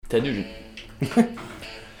Ted Nugent.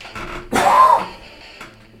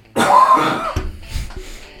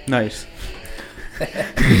 Nice.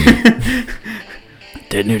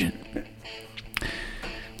 Ted Nugent.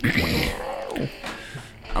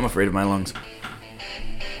 I'm afraid of my lungs.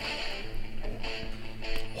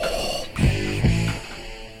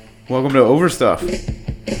 Welcome to Overstuff.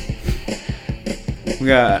 We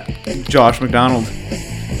got Josh McDonald.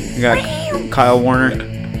 We got Kyle Warner.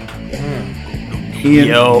 Ian.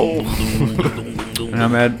 Yo. And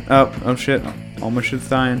I'm Ed. Oh shit. All my shit's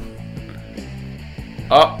dying.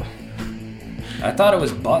 Oh. I thought it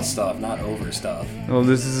was butt stuff, not over stuff. Well,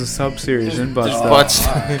 this is a sub-series in butt stuff.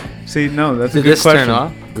 Butts. See, no, that's a Did good this question. turn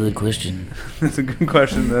off? Good question. That's a good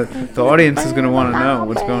question that the audience is going to want to know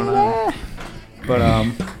what's going on. But,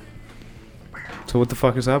 so what the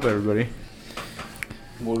fuck is up, everybody?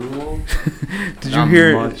 Did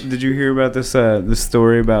you hear about this this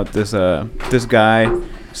story about this guy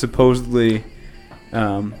supposedly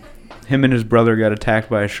him and his brother got attacked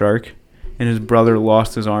by a shark and his brother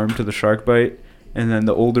lost his arm to the shark bite, and then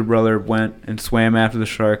the older brother went and swam after the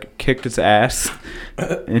shark, kicked its ass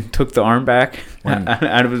and took the arm back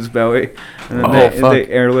out of his belly, and then they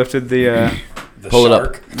airlifted the Pull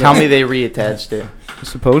shark. it up. Tell me they reattached it.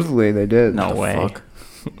 supposedly they did. No way. Fuck.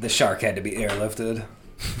 The shark had to be airlifted.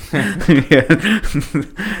 Yeah.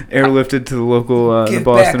 Airlifted to the local the Give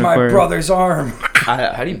Boston back my Aquarium. brother's arm.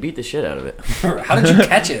 How do you beat the shit out of it? How did you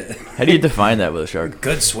catch it? How do you define that with a shark?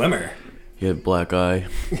 Good swimmer. You had black eye.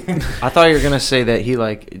 I thought you were gonna say that he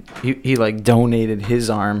donated his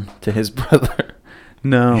arm to his brother.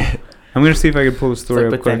 No. I'm going to see if I can pull the story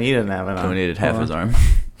But up quick. then he didn't have an arm. Donated half his arm.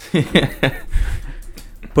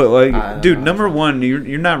 But like, dude, know. number one, you're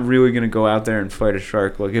not really gonna go out there and fight a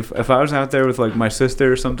shark. Like, if I was out there with like my sister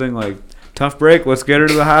or something, like, tough break, let's get her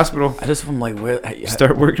to the hospital. I just want like where.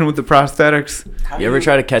 Start working with the prosthetics. You ever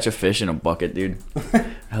try to catch a fish in a bucket, dude?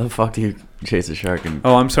 How the fuck do you chase a shark and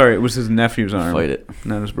Oh, I'm sorry, it was his nephew's arm, fight it?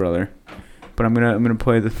 not his brother. But I'm gonna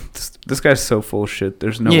play this guy's so full of shit.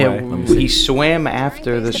 There's no Yeah, way. he swam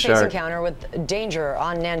after the Face-to-face shark. encounter with danger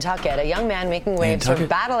on Nantucket. A young man making waves from Nantucket?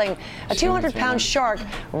 battling a 200-pound shark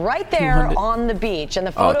right there on the beach. And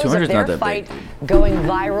the Oh, photos 200's of their not that fight big. going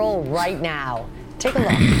viral right now. Take a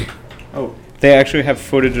look. Oh, they actually have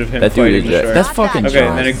footage of him That dude fighting is the shark. that's fucking Okay, Jaws.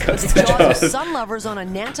 and then it cuts to Jaws Jaws. of sun lovers on a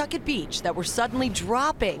Nantucket beach that were suddenly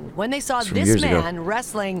dropping when they saw From this years ago. man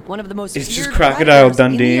wrestling one of the most It's just feared Crocodile predators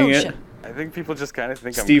in the Dundeeing it. ocean. I think people just kind of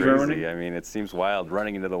think Steve I'm crazy. Irwin? I mean, it seems wild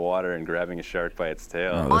running into the water and grabbing a shark by its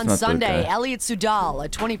tail. Oh, that's On not the Sunday, guy. Elliot Sudal, a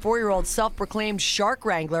 24-year-old self-proclaimed shark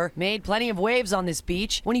wrangler, made plenty of waves on this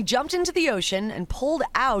beach when he jumped into the ocean and pulled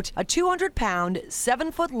out a 200-pound,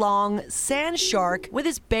 7-foot-long sand shark with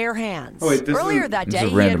his bare hands. Oh, wait, this Earlier is- that this day,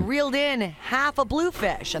 is he had random. reeled in half a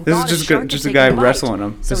bluefish and This is thought just a shark just had a guy taken bite. wrestling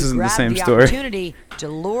him. So This he isn't the grabbed same the story. opportunity to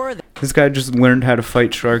lure the This guy just learned how to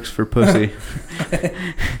fight sharks for pussy.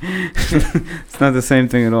 It's not the same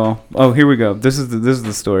thing at all. Oh, here we go. This is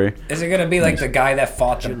the story. Is it gonna be like the guy that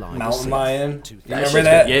fought the mountain lion? You remember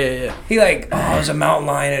that? Yeah. He like, oh, it was a mountain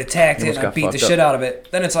lion. It attacked it, almost and I got beat the fucked shit up. out of it.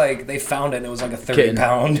 Then it's like they found it, and it was like a 30 Kitten.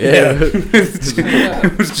 pound. Yeah.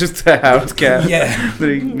 It was just a house cat Yeah. that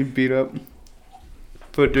he beat up.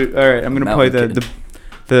 But dude, all right, I'm gonna play Mountain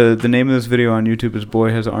the name of this video on YouTube is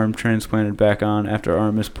 "Boy Has Arm Transplanted Back On After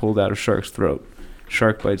Arm is Pulled Out of Shark's Throat."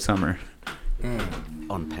 Shark Bite Summer.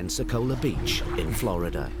 On Pensacola Beach in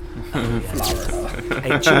Florida.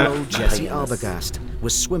 8-year-old Jesse Arbogast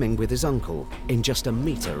was swimming with his uncle in just a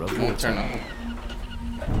meter of water.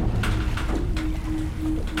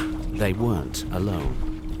 They weren't alone.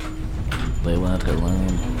 They weren't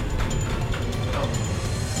alone.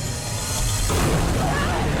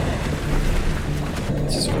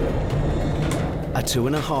 A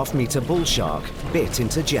 2.5-meter bull shark bit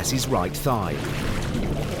into Jesse's right thigh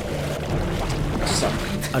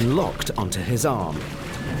and locked onto his arm.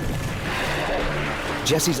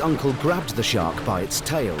 Jesse's uncle grabbed the shark by its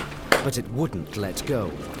tail, but it wouldn't let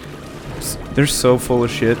go. They're so full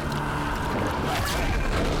of shit.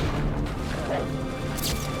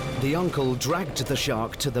 The uncle dragged the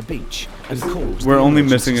shark to the beach and called. We're the only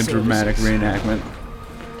emergency missing a dramatic services. reenactment.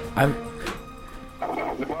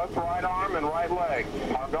 The left right arm and right leg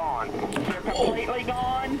are gone. They're completely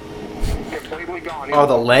gone. Completely gone. Oh,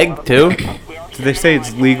 the leg too? Did they say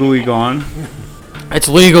it's legally gone? It's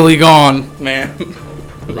legally gone, man.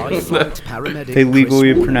 Life flight paramedic They legally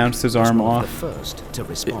Chris Ward pronounced his was arm one of off. the first to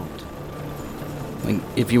respond. Like,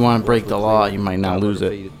 if you want to break the law, you might not lose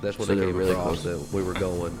it. That's what So they they're came really across, close. that we were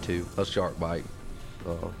going to a shark bite,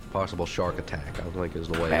 possible shark attack, I think is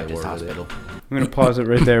the way they Baptist worded Hospital. it. I'm gonna pause it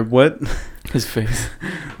right there. What? His face.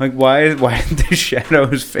 Like, why did they shadow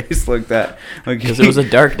his face like that? Like, Because it was a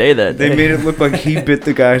dark day that day. They made it look like he bit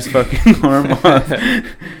the guy's fucking arm off.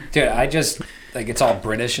 Dude, I just like it's all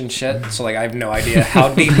British and shit. So like I have no idea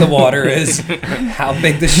how deep the water is, how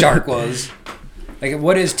big the shark was. Like,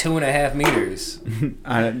 what is 2.5 meters?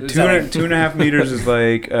 2.5 meters is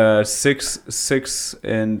like 6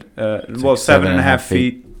 and 7.5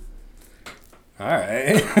 feet. All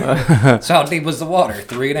right. So how deep was the water?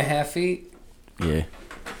 3.5 feet? Yeah.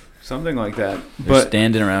 Something like that. They're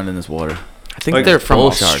standing around in this water. I think they're from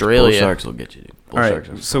Australia. Bull sharks will get you, dude. Bull All right,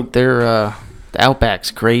 sharks so they're the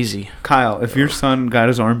outback's crazy. Kyle, if your son got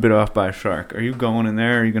his arm bit off by a shark, are you going in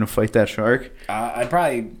there? Are you going to fight that shark? I'd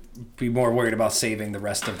probably be more worried about saving the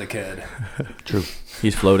rest of the kid. True.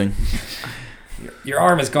 He's floating. Your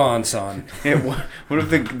arm is gone, son. Yeah, what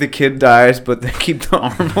if the kid dies, but they keep the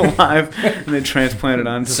arm alive and they transplant it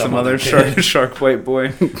onto some other shark white boy?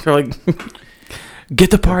 They're like, get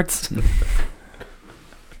the parts.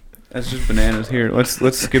 That's just bananas. Here,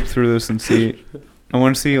 let's skip through this and see. I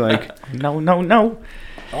want to see like no.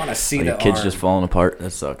 I want to see like the a kid's arm. just falling apart.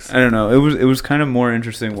 That sucks. I don't know. It was kind of more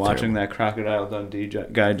interesting watching that Crocodile Dundee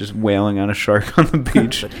guy just wailing on a shark on the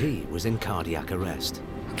beach. But he was in cardiac arrest.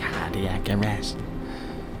 Cardiac arrest.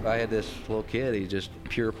 I had this little kid. He's just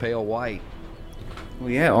pure pale white. Well,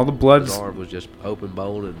 yeah, all the blood's. His arm was just open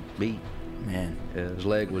bone and meat. Man. And his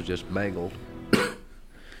leg was just mangled.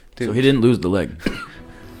 Dude. So he didn't lose the leg.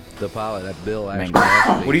 The pilot, that Bill, actually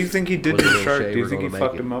asked me, What do you think he did to the shark? Do you think he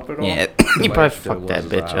fucked him up at all? Yeah, he probably fucked that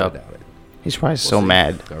bitch up. He's probably so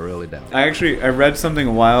mad. I really doubt it. I read something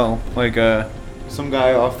a while, like some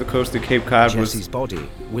guy off the coast of Cape Cod Jesse's body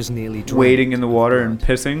was nearly drowned. wading in the water and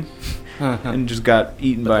pissing, and just got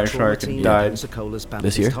eaten by a shark and died.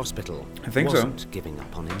 This year? Hospital I think so. wasn't giving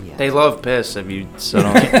up on him yet. They love piss. If you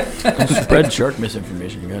don't spread shark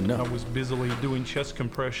misinformation, you gotta know. I was busily doing chest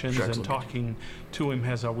compressions and talking to him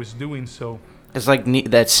as I was doing so. It's like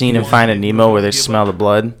that scene in Finding Nemo where they smell the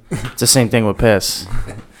blood. It's the same thing with piss.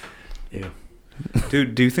 Yeah.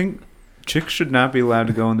 Dude, do you think chicks should not be allowed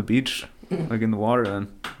to go on the beach, like in the water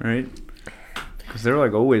then, right? Because they're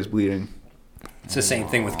like always bleeding. It's the same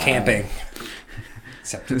thing with camping.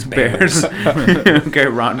 Except it's bears. bears. Okay,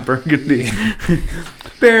 Ron Burgundy.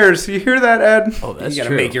 Bears, you hear that, Ed? Oh, that's you gotta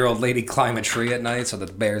true. make your old lady climb a tree at night so that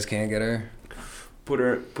the bears can't get her. Put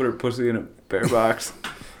her pussy in a bear box.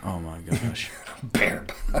 Oh my gosh. Bear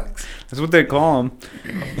box. That's what they call them.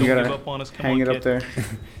 You Give gotta up on us. Come hang on, it up kid. there.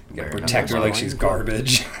 You gotta protect her like she's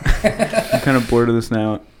garbage. I'm kind of bored of this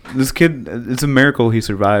now. This kid, it's a miracle he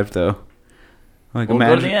survived, though. Like, Well,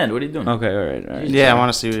 imagine. go to the end. What are you doing? Okay, all right. Yeah, I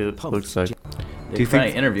want to see what it looks like. They Do you probably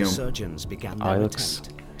think- interview him? Surgeons began Oh, their he looks-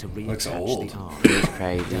 attempt to looks reattach old. the arm,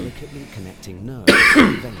 Crazy. delicately connecting nerves,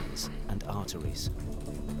 veins, and arteries.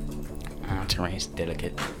 Arteries,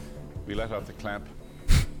 delicate. We let out the clamp,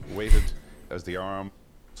 waited as the arm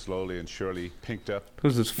slowly and surely pinked up.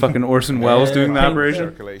 Who's this fucking Orson Welles doing the operation?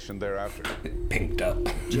 Circulation thereafter. Pinked up.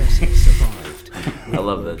 Jesse survived. I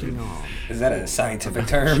love that, dude. Is that a scientific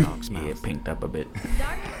term? Yeah, pinked up a bit.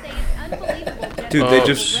 Dude,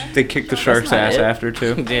 they kicked the shark's ass after,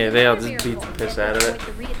 too. Yeah, they all just beat the piss out of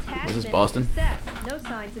it. Was this Boston? No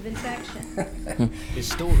signs of infection. His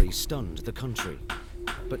story stunned the country.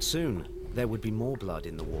 But soon, there would be more blood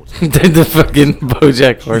in the water. the fucking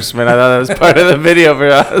BoJack Horseman. I thought that was part of the video,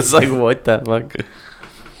 but I was like, what the fuck?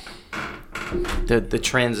 The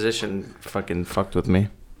transition fucking fucked with me.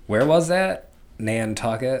 Where was that?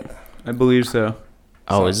 Nantucket? I believe so.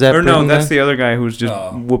 Oh, is that? Or no, Britain that's then? the other guy who was just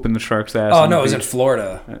Oh. whooping the shark's ass. Oh, on the no, it was in beach.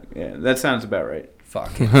 Florida. Yeah, that sounds about right.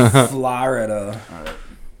 Fucking Florida.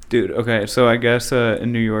 Dude, okay, so I guess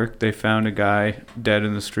in New York they found a guy dead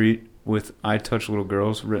in the street with "I touch little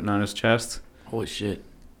girls" written on his chest. Holy shit.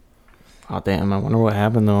 Oh damn! I wonder what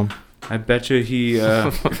happened to him. I bet you he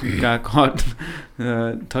got caught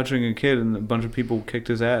touching a kid, and a bunch of people kicked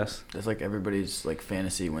his ass. That's like everybody's like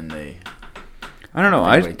fantasy when they. I don't know.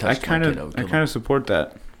 If anybody I touched my kind kid, I would of kill them. support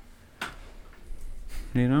that.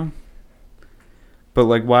 You know. But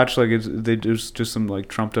like, watch like they just some like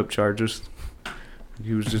trumped up charges.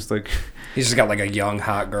 He was just like. He's just got like a young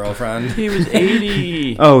hot girlfriend. He was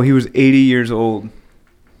 80. Oh, he was 80 years old.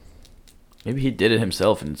 Maybe he did it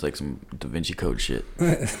himself, and it's like some Da Vinci Code shit.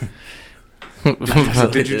 Did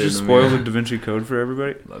you just spoil the Da Vinci Code for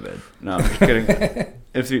everybody? My bad. No, I'm just kidding.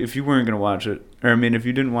 If you weren't gonna watch it, or I mean, if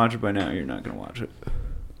you didn't watch it by now, you're not gonna watch it.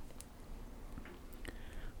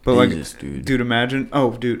 But Jesus, like, dude, imagine.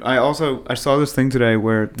 Oh, dude, I saw this thing today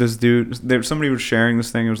where this dude, somebody was sharing this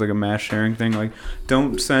thing. It was like a mass sharing thing. Like,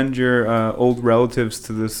 don't send your old relatives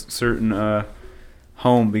to this certain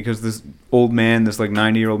home because this old man, this like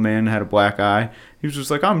 90-year-old man, had a black eye. He was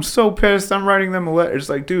just like, I'm so pissed. I'm writing them a letter. It's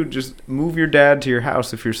like, dude, just move your dad to your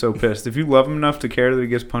house if you're so pissed. If you love him enough to care that he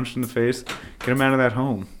gets punched in the face, get him out of that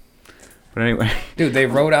home. But anyway. Dude, they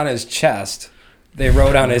wrote on his chest. They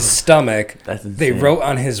wrote on his stomach. That's insane. They wrote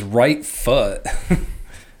on his right foot.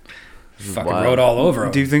 Fucking wrote all over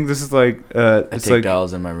him. Do you think this is like... I it's take like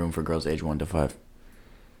dolls in my room for girls age 1 to 5.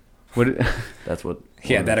 What? That's what...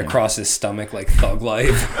 He had that across his stomach like Thug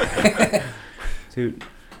Life. Dude.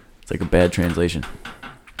 It's like a bad translation.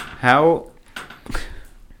 How...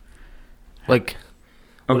 Like...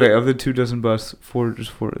 Okay, of the 2 dozen busts,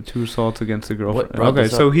 2 assaults against a girlfriend. brought Okay,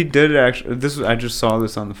 this so up? he did actually... I just saw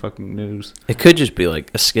this on the fucking news. It could just be like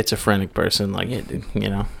a schizophrenic person, like, yeah, dude, you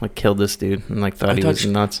know, like killed this dude and like thought he was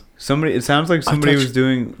nuts. Somebody... It sounds like somebody was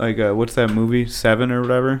doing like what's that movie, Seven or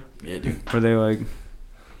whatever? Yeah, dude. Where they like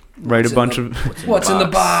write a bunch of... What's in the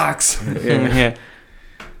box? Yeah.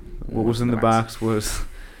 What was in the box was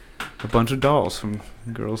a bunch of dolls from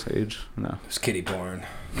girls' age. No. It was kitty porn.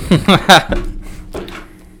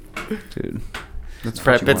 Dude. That's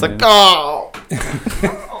Brad Pitt's like, oh!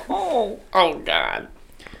 oh, God.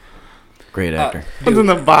 Great actor. What's in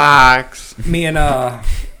the box? Me and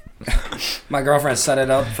my girlfriend set it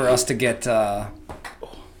up for us to get... we're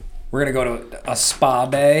going to go to a spa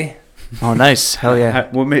day. Oh, nice. Hell yeah.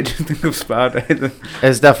 What made you think of spa day?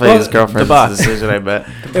 It's definitely his girlfriend's the box. decision, I bet.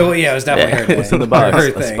 It was definitely her thing. What's in the box? Her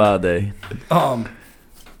A thing. spa day.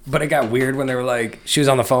 But it got weird when they were like... She was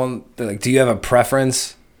on the phone. They're like, do you have a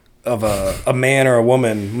preference of a man or a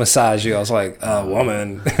woman massage you? I was like, a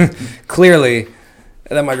woman. Clearly.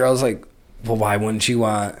 And then my girl was like, well, why wouldn't you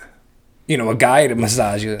want, a guy to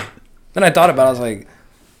massage you? Then I thought about it. I was like,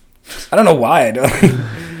 I don't know why I don't.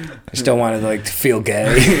 I just don't want to to feel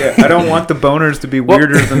gay. Yeah, I don't want the boners to be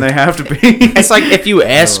weirder than they have to be. It's like if you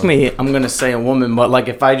ask me, I'm gonna say a woman, but like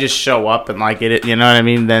if I just show up and like it, you know what I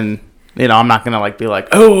mean? Then I'm not gonna like be like,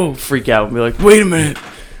 oh, freak out and be like, wait a minute,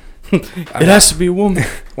 it has to be a woman.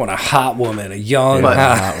 I want a hot woman, a young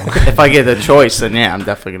hot woman. If I get the choice, then yeah, I'm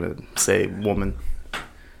definitely gonna say woman.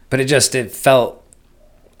 But it felt.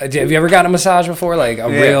 Have you ever gotten a massage before? Like a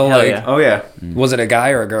real yeah. Oh yeah. Was it a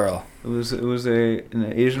guy or a girl? It was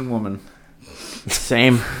an Asian woman.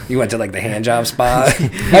 Same. You went to like the hand job spot. I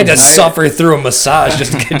had to suffer through a massage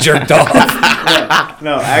just to get jerked off.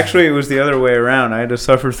 No, actually, it was the other way around. I had to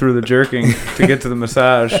suffer through the jerking to get to the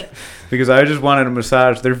massage because I just wanted a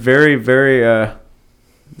massage. They're very, very.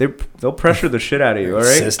 They'll pressure the shit out of you. All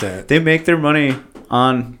right. Consistent. They make their money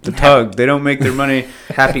on the tug. They don't make their money.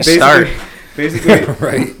 Happy start. Basically,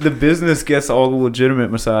 right. The business gets all the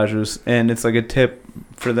legitimate massages, and it's like a tip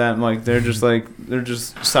for them. Like they're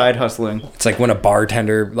just side hustling. It's like when a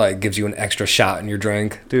bartender gives you an extra shot in your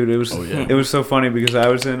drink. Dude, it was it was so funny because I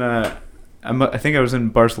was in I think I was in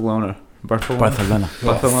Barcelona. Barcelona.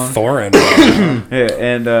 Foreign. Yeah,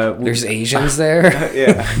 and there's Asians there.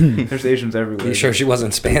 Yeah, there's Asians everywhere. Are you sure she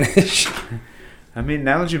wasn't Spanish? I mean,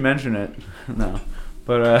 now that you mention it, no.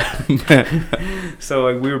 But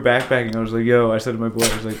so we were backpacking. I was like, "Yo," I said to my boy,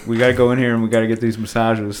 "I was like, we gotta go in here and we gotta get these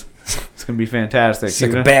massages. It's gonna be fantastic." It's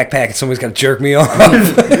like a backpack and somebody's gotta jerk me off.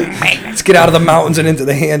 Let's get out of the mountains and into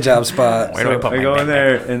the hand job spot. So I go in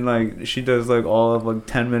there and she does all of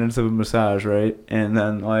 10 minutes of a massage, right? And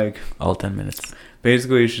then all 10 minutes.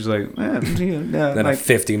 Basically, she's like, man, then a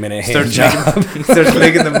 50-minute hand job. Starts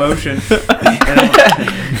making the motion,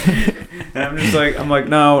 and I'm just like,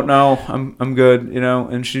 no, I'm good,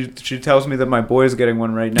 And she tells me that my boy's getting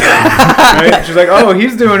one right now. Right? She's like, oh,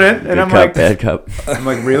 he's doing it, and Good I'm cup, like, bad cup. I'm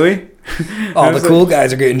like, really? All the cool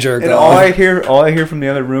guys are getting jerked and off. all I hear from the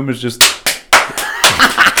other room is just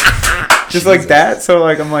like that. So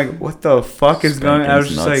I'm like, what the fuck is going on? I was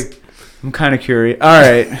just like, I'm kind of curious. All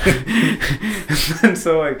right. And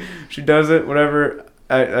so she does it, whatever.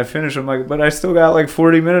 I finish. I'm like, but I still got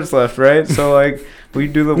 40 minutes left, right? So we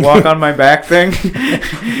do the walk on my back thing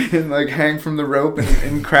and hang from the rope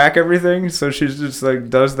and crack everything. So she just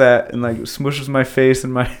does that and smushes my face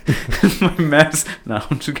and my my mess. No,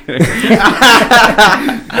 I'm just kidding.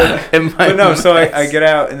 But no, so I get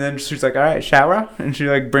out and then she's like, all right, shower, and she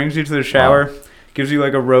brings you to the shower. Wow. Gives you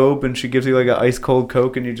a robe and she gives you an ice cold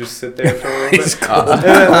Coke and you just sit there for a little bit. Ice cold.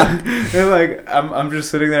 And I'm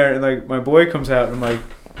just sitting there and my boy comes out and I'm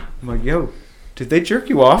like, yo, did they jerk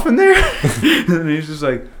you off in there? And he's just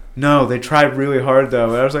like, no, they tried really hard though.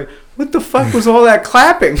 And I was like, what the fuck was all that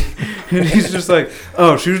clapping? And he's just like,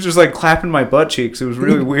 oh, she was just clapping my butt cheeks. It was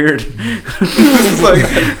really weird. I'm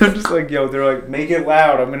just like, yo, they're like, make it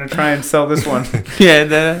loud. I'm gonna try and sell this one.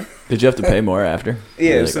 Yeah. Did you have to pay more after?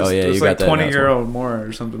 Yeah, it was you got that €20 more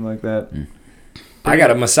or something like that. I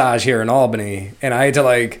got a massage here in Albany, and I had to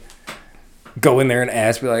like go in there and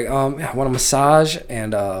ask, be like, I want a massage,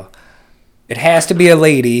 and it has to be a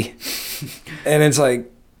lady, and it's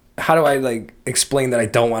like, how do I like explain that I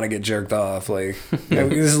don't want to get jerked off? Like,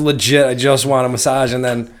 this is legit. I just want a massage, and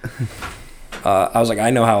then I was like,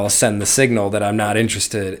 I know how I'll send the signal that I'm not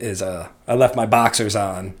interested. Is I left my boxers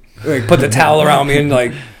on, like put the towel around me, and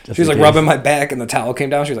like she was like rubbing my back, and the towel came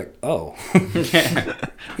down. She was like, oh,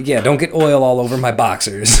 yeah, don't get oil all over my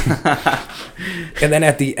boxers. And then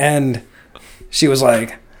at the end, she was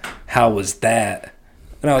like, how was that?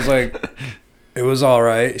 And I was like, it was all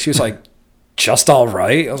right. She was like, just all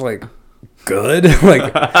right? I was like, good?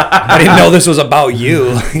 Like, I didn't know this was about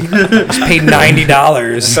you. I just paid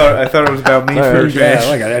 $90. I thought it was about me first. Yeah,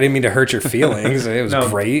 like, I didn't mean to hurt your feelings. It was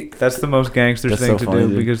great. That's the most gangster thing to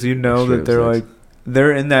do, because you know that they're like,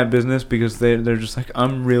 they're in that business because they're just like,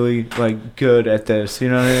 I'm really like good at this, you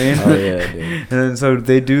know what I mean? Oh yeah, dude. And then so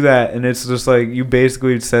they do that, and it's just like, you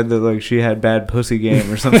basically said that like she had bad pussy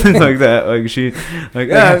game or something like that. Like she, like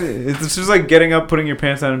it's just like getting up, putting your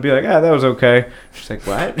pants on, and be like, that was okay. She's like,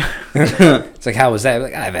 what? It's like, how was that?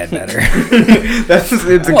 Like, I've had better. It's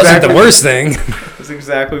exactly, wasn't the worst thing. That's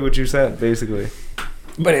exactly what you said, basically.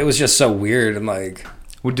 But it was just so weird, and like,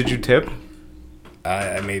 what did you tip?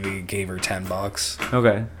 I maybe gave her $10.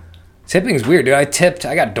 Okay. Tipping's weird, dude. I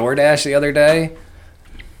got DoorDash the other day,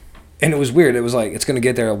 and it was weird. It was like, it's gonna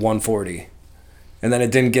get there at 1:40, and then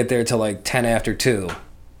it didn't get there till like 10 after 2.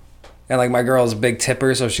 And like, my girl's a big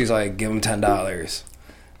tipper, so she's like, give him $10.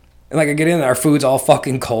 And like, I get in, our food's all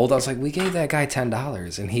fucking cold. I was like, we gave that guy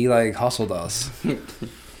 $10, and he like hustled us.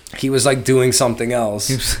 He was like doing something else.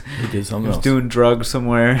 He did something else. Doing drugs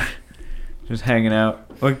somewhere, just hanging out.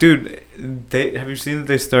 Like, dude, have you seen that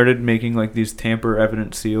they started making like these tamper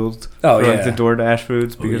evident seals for like the DoorDash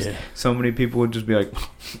foods, because so many people would just be like,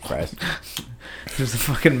 fries, just the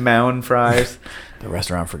fucking mound fries. The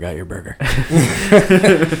restaurant forgot your burger.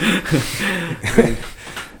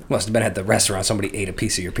 Must have been at the restaurant. Somebody ate a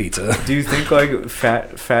piece of your pizza. Do you think like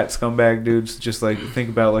fat scumbag dudes just like think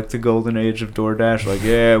about like the golden age of DoorDash? Like,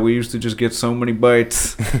 yeah, we used to just get so many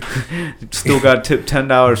bites. Still got tipped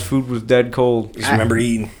 $10. Food was dead cold. Just remember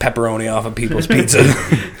eating pepperoni off of people's pizza.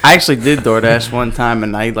 I actually did DoorDash one time,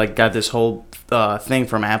 and I like got this whole thing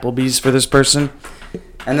from Applebee's for this person.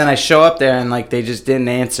 And then I show up there, and like they just didn't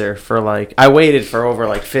answer for like, I waited for over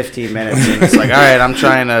like 15 minutes, and it's like, all right, I'm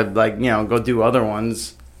trying to like, you know, go do other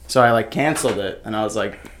ones. So I like canceled it, and I was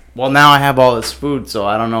like, well, now I have all this food, so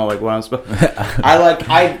I don't know like what I'm supposed.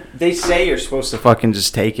 They say you're supposed to fucking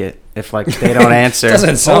just take it if like they don't answer.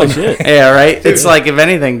 Doesn't sound shit. Yeah, right. Dude. It's like, if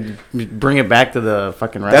anything, bring it back to the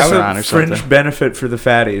fucking restaurant or something. Fringe benefit for the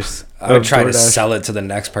fatties. I would try to sell it to the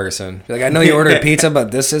next person. Like, I know you ordered pizza,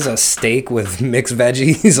 but this is a steak with mixed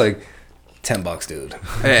veggies. Like, $10, dude.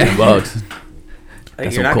 $10.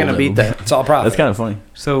 Like, you're not gonna beat that. It's all profit. That's kind of funny.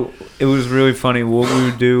 So it was really funny. What we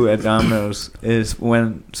would do at Domino's is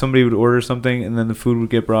when somebody would order something and then the food would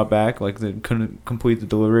get brought back, like they couldn't complete the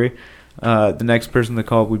delivery, the next person that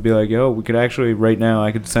called would be like, yo, we could actually, right now,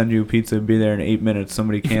 I could send you a pizza and be there in 8 minutes.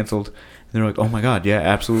 Somebody canceled. And they're like, oh my God, yeah,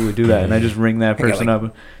 absolutely do that. And I just ring that person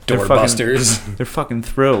up. Doorbusters. They're fucking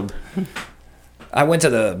thrilled. I went to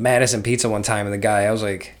the Madison Pizza one time, and the guy, I was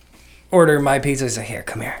like, order my pizza. He's like, here,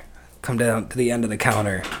 come here. Come down to the end of the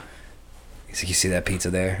counter. He's like, you see that pizza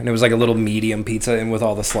there? And it was like a little medium pizza in with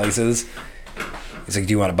all the slices. He's like,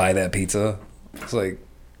 do you want to buy that pizza? I was like,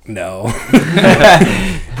 no.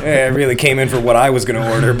 I really came in for what I was going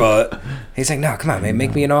to order, but he's like, no, come on, man,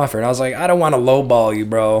 make me an offer. And I was like, I don't want to lowball you,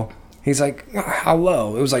 bro. He's like, how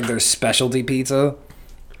low? It was like their specialty pizza.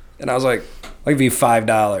 And I was like, I'll give you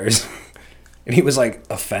 $5. And he was like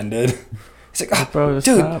offended. He's like, oh, bro, dude.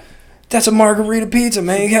 Stop. That's a margarita pizza,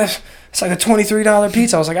 man. It's like a $23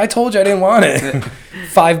 pizza. I was like, I told you I didn't want it.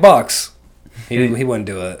 $5. He wouldn't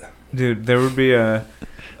do it. Dude, there would be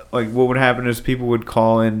like, what would happen is people would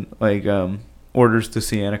call in like orders to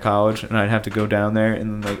Siena College, and I'd have to go down there,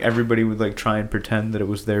 and then like everybody would like try and pretend that it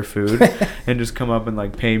was their food and just come up and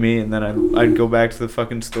like pay me, and then I'd go back to the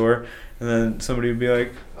fucking store, and then somebody would be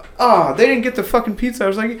like, oh, they didn't get the fucking pizza. I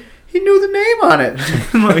was like, he knew the name on it.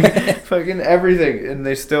 Like, fucking everything. And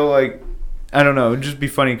they still, like, I don't know. It would just be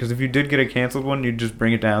funny, because if you did get a canceled one, you'd just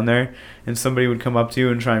bring it down there, and somebody would come up to you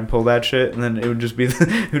and try and pull that shit, and then it would just be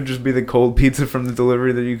the cold pizza from the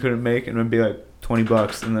delivery that you couldn't make, and it would be like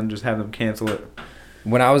 $20, and then just have them cancel it.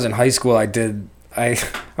 When I was in high school, I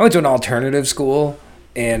went to an alternative school,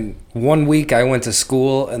 and one week I went to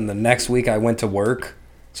school, and the next week I went to work.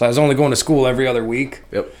 So I was only going to school every other week.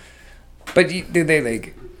 Yep. But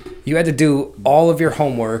you had to do all of your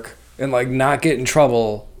homework and like not get in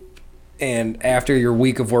trouble and after your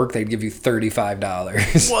week of work, they'd give you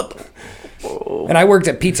 $35. What the? Whoa. And I worked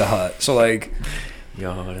at Pizza Hut, so like,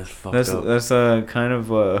 yo, that's fucked up. That's kind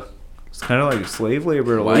of it's kind of like slave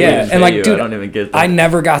labor. Yeah, and like, dude, I don't even get that. I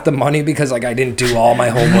never got the money because like I didn't do all my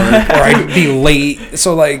homework or I'd be late.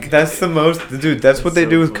 So like, that's the most, dude. That's what they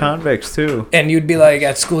do with convicts too. And you'd be like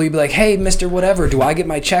at school, you'd be like, "Hey, Mr. Whatever, do I get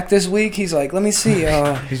my check this week?" He's like, "Let me see."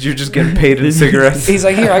 You're just getting paid in cigarettes. He's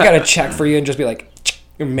like, "Here, I got a check for you," and just be like,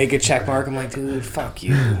 make a check mark. I'm like, dude, fuck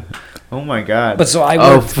you. Oh my god. But so I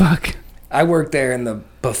worked. Oh fuck. I worked there, and the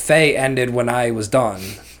buffet ended when I was done.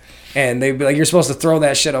 And they'd be like, "You're supposed to throw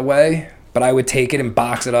that shit away," but I would take it and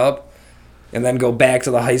box it up, and then go back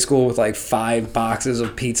to the high school with like 5 boxes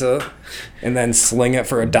of pizza, and then sling it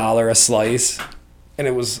for $1 a slice. And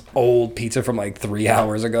it was old pizza from like 3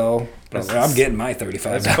 hours ago. But I was like, I'm getting my $35.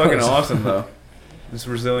 That's fucking awesome though. It's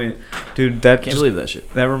resilient, dude. That can't believe that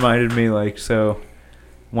shit. That reminded me, like, so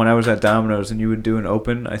when I was at Domino's and you would do an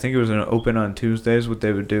open, I think it was an open on Tuesdays. What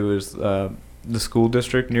they would do is the school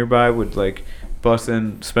district nearby would like bus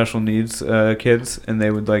in special needs kids, and they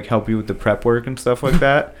would like help you with the prep work and stuff like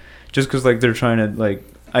that. Just because like they're trying to like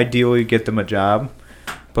ideally get them a job,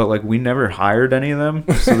 but like we never hired any of them,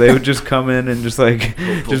 so they would just come in and just like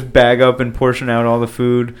just bag up and portion out all the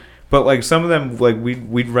food. But like some of them, like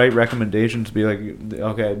we'd write recommendations, be like,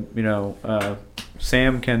 okay, you know,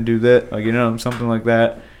 Sam can do that, like, you know, something like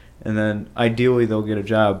that, and then ideally they'll get a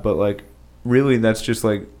job. But like really that's just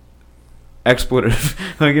like expletive.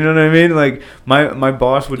 Like, you know what I mean? Like my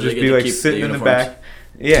boss would just be like sitting in the back.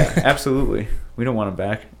 Yeah, absolutely. We don't want him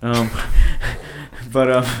back. But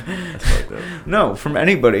that's fucked up. No, from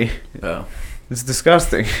anybody. Oh. It's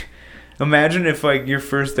disgusting. Imagine if like your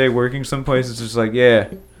first day working someplace, it's just like, yeah,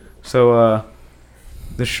 so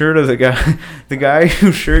the shirt of the guy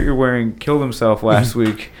whose shirt you're wearing killed himself last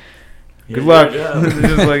week. Good luck.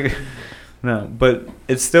 Just like, no, but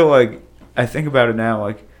it's still like, I think about it now,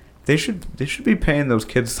 like they should be paying those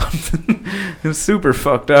kids something. It's super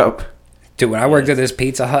fucked up. Dude, when I worked at this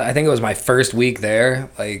Pizza Hut, I think it was my first week there,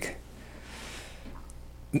 like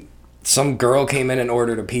some girl came in and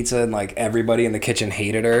ordered a pizza, and like everybody in the kitchen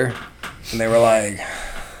hated her, and they were like,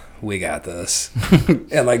 "We got this."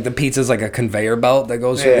 And like the pizza's like a conveyor belt that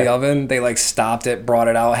goes through the oven. They like stopped it, brought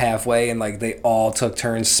it out halfway, and like they all took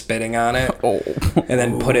turns spitting on it, and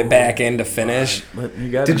then put it back in to finish.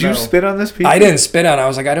 Did you spit on this pizza? I didn't spit on it. I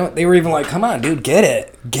was like, I don't. They were even like, "Come on, dude, get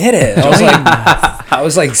it." I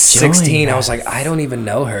was like 16. I was like, I don't even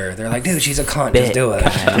know her. They're like, "Dude, she's a cunt. Just do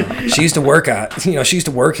it." She used to work she used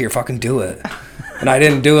to work here. Fucking do it. And I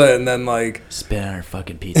didn't do it. And then like spit on her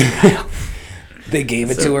fucking pizza. They gave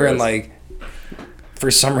it to her, and like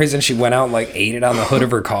for some reason she went out and like ate it on the hood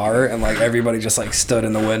of her car, and like everybody just like stood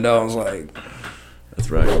in the window. I was like, that's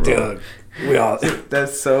right, dude. We all.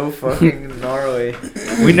 That's so fucking gnarly.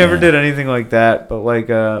 We never did anything like that, but like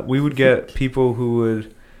we would get people who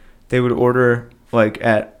they would order like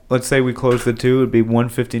at, let's say we closed at 2, it would be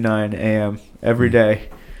 1:59 a.m. every day.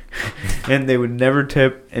 And they would never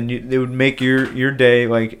tip, and they would make your day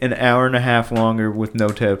like an hour and a half longer with no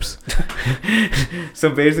tips. So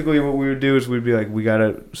basically what we would do is we'd be like, we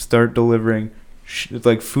gotta start delivering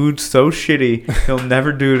like food so shitty he'll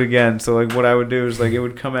never do it again. So like what I would do is like it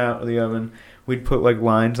would come out of the oven, we'd put like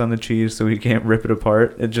lines on the cheese so he can't rip it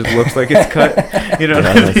apart. It just looks like it's cut. You know what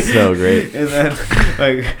I mean? That's so great. And then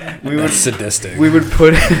like That's sadistic. We would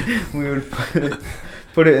put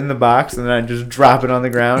it in the box, and then I'd just drop it on the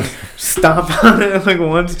ground, stomp on it like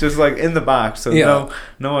once, just like in the box. So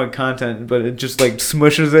no like content, but it just like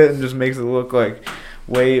smushes it and just makes it look like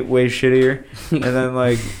way shittier. And then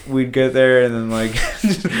like we'd get there and then like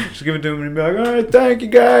just give it to him and be like, all right, thank you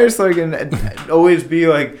guys, like, and always be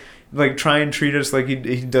like try and treat us like he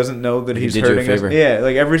doesn't know that he's hurting us. Yeah,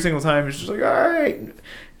 like every single time he's just like, all right.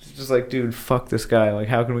 It's just like, dude, fuck this guy. Like,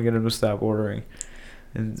 how can we get him to stop ordering?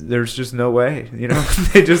 And there's just no way, you know.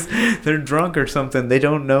 They're drunk or something. They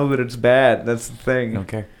don't know that it's bad. That's the thing.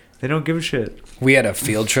 Okay. They don't give a shit. We had a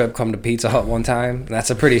field trip come to Pizza Hut one time. That's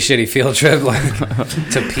a pretty shitty field trip, like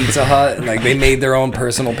to Pizza Hut. And, like they made their own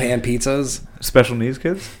personal pan pizzas. Special needs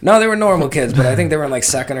kids? No, they were normal kids, but I think they were in like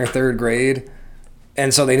 2nd or 3rd grade.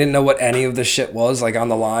 And so they didn't know what any of the shit was, like on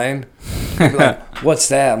the line. They'd be like, what's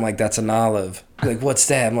that? I'm like, that's an olive. Like, what's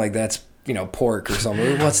that? I'm like, that's, pork or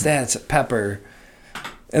something. What's that? It's pepper.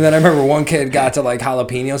 And then I remember one kid got to like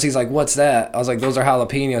jalapenos. He's like, what's that? I was like, those are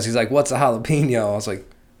jalapenos. He's like, what's a jalapeno? I was like,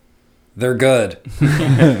 they're good.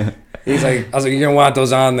 He's like, I was like, you're going to want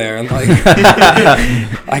those on there. And like,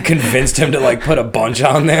 I convinced him to like put a bunch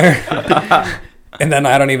on there. And then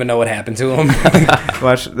I don't even know what happened to him.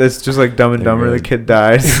 Watch, it's just like Dumb and Dumber. The kid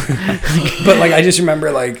dies. But like, I just remember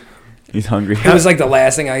like, He's hungry. It was like the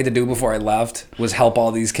last thing I had to do before I left was help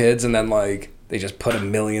all these kids, and then like they just put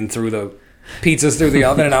 1 million through the pizzas through the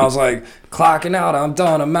oven, and I was like, clocking out, I'm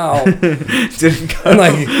done, I'm out. And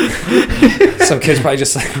like some kids probably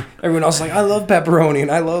just like, everyone else is like, I love pepperoni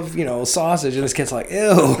and I love, you know, sausage, and this kid's like,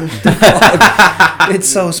 ew, it's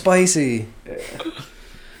so spicy.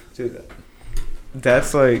 Dude,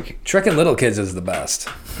 that's like tricking little kids is the best.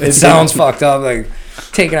 It sounds fucked up, like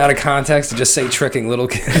taken out of context to just say tricking little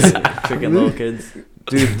kids. Tricking little kids.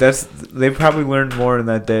 Dude, they probably learned more in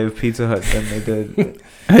that day of Pizza Hut than they did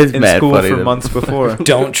It's in mad school funny for to- months before.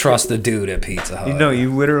 Don't trust the dude at Pizza Hut. You know,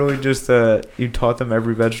 you literally just you taught them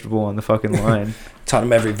every vegetable on the fucking line. Taught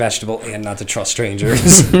them every vegetable and not to trust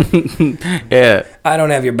strangers. Yeah. I don't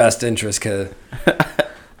have your best interest, kid.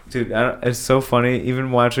 Dude, it's so funny.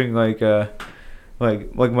 Even watching like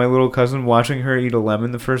my little cousin, watching her eat a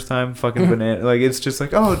lemon the first time, fucking banana. Like it's just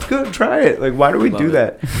like, oh, it's good, try it. Like why do we do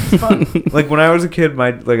that? It's fun. Like when I was a kid,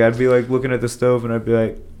 I'd be like looking at the stove and I'd be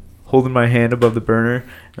like holding my hand above the burner,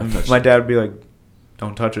 and my dad would be like,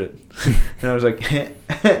 don't touch it. And I was like,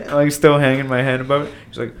 like still hanging my hand above it.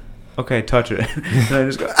 He's like, okay, touch it. And I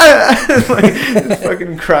just go, like just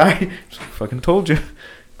fucking cry. Just fucking told you.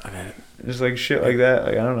 Just like shit like that.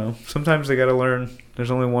 Like I don't know. Sometimes they gotta learn.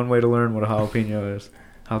 There's only one way to learn what a jalapeno is.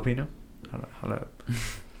 Jalapeno?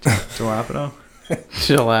 Jalapeno?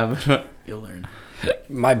 Jalapeno. You'll learn.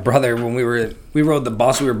 My brother, when we rode the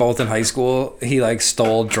bus, we were both in high school. He like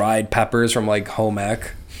stole dried peppers from like home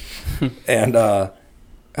ec, and I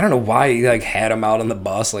don't know why he like had them out on the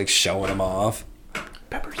bus, like showing them off.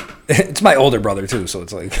 Peppers. It's my older brother too, so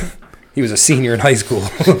it's like he was a senior in high school.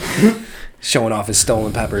 Showing off his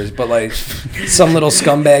stolen peppers, but like some little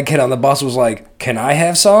scumbag kid on the bus was like, "Can I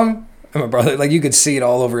have some?" And my brother, like you could see it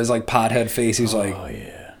all over his like pothead face. He was like, "Oh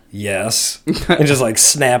yeah, yes," and just like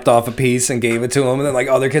snapped off a piece and gave it to him. And then like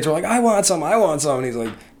other kids were like, "I want some, I want some," and he's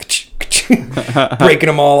like, breaking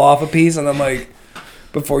them all off a piece. And then like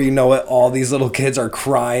before you know it, all these little kids are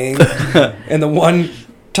crying, and the one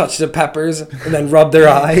touched the peppers and then rubbed their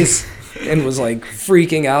eyes and was like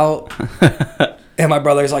freaking out. And my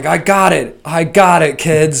brother's like, I got it,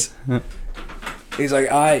 kids. He's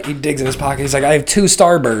like, he digs in his pocket. He's like, I have 2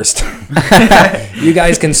 Starburst. You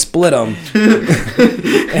guys can split them.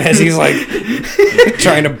 And as he's like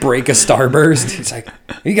trying to break a Starburst, he's like,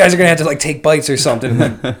 you guys are going to have to like take bites or something.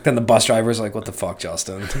 And then the bus driver's like, what the fuck,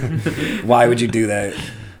 Justin? Why would you do that?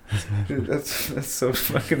 Dude, that's so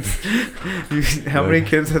fucking. How many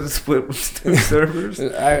kids had to split with 2 servers?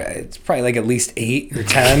 It's probably like at least 8 or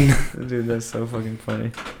 10. Dude, that's so fucking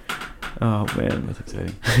funny. Oh man, that's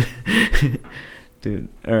exciting. Dude,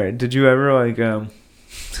 all right. Did you ever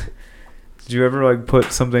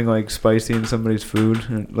put something like spicy in somebody's food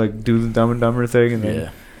and like do the Dumb and Dumber thing and then?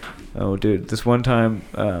 Yeah. Oh, dude, this one time,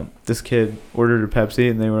 this kid ordered a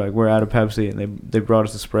Pepsi and they were like, "We're out of Pepsi," and they brought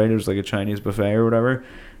us a Sprite. It was like a Chinese buffet or whatever.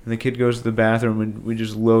 And the kid goes to the bathroom and we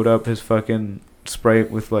just load up his fucking Sprite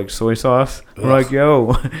with like soy sauce. Ugh. We're like,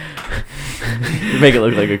 yo. You make it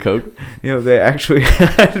look like a Coke. Yo, they actually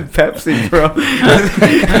had Pepsi, bro.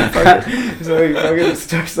 So he fucking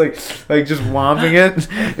starts like just womping it.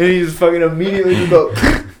 And he just fucking immediately just go,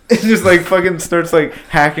 it just like fucking starts like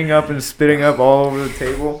hacking up and spitting up all over the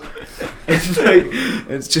table. It's like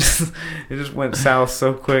it just went south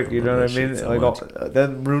so quick, you know what I mean? Like that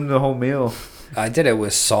ruined the whole meal. I did it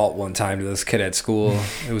with salt one time to this kid at school.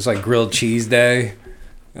 It was like grilled cheese day,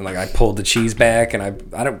 and like I pulled the cheese back, and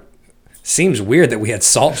I don't. Seems weird that we had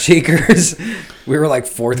salt shakers. We were like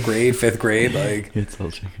 4th grade, 5th grade, like. You had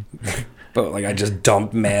salt shaker. But like I just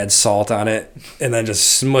dumped mad salt on it, and then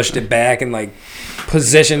just smushed it back and like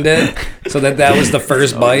positioned it so that was the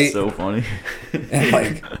first bite. So funny. And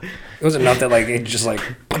like. It was enough that like it just like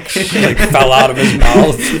fell out of his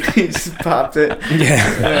mouth. He just popped it.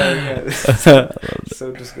 Yeah.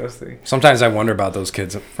 So disgusting. Sometimes I wonder about those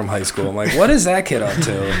kids from high school. I'm like, what is that kid up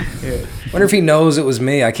to? Yeah. Wonder if he knows it was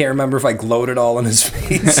me. I can't remember if I glowed it all in his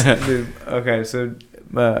face. Dude, okay, so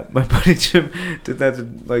my buddy Jim did that to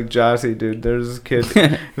like Jossie, dude. There's this kid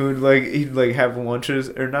who would like he'd like have lunches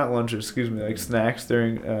or not lunches, excuse me, like snacks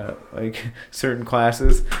during like certain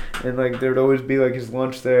classes, and like there would always be like his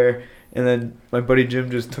lunch there. And then my buddy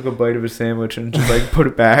Jim just took a bite of his sandwich and just like put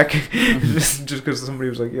it back, just because somebody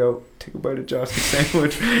was like, "Yo, take a bite of Jossie's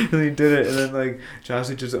sandwich," and he did it. And then like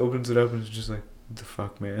Jossie just opens it up and is just like, "What the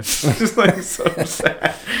fuck, man?" Just like so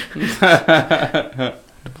sad.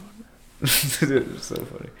 Dude, it's so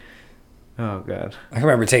funny. Oh god. I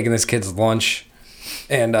remember taking this kid's lunch,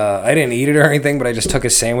 and I didn't eat it or anything, but I just took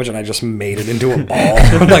his sandwich and I just made it into a ball,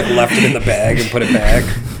 like left it in the bag and put it back.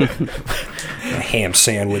 ham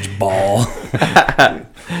sandwich ball.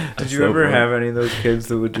 Did you ever have any of those kids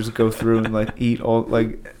that would just go through and like eat all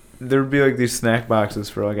like? There would be like these snack boxes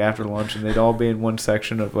for like after lunch, and they'd all be in one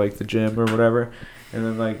section of like the gym or whatever. And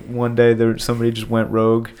then like one day somebody just went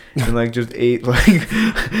rogue and like just ate like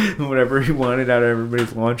whatever he wanted out of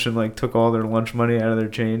everybody's lunch and like took all their lunch money out of their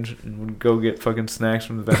change and would go get fucking snacks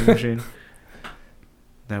from the vending machine.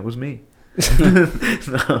 That was me.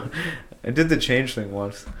 No, I did the change thing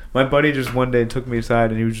once. My buddy just one day took me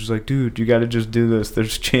aside and he was just like, dude, you got to just do this.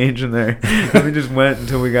 There's change in there. And we just went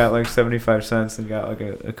until we got like 75 cents and got like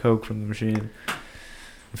a Coke from the machine.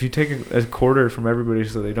 If you take a quarter from everybody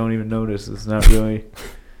so they don't even notice, it's not really...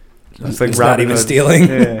 It's like not even stealing.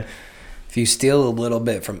 Yeah. If you steal a little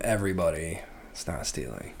bit from everybody, it's not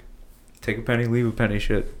stealing. Take a penny, leave a penny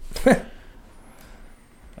shit.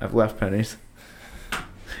 I've left pennies.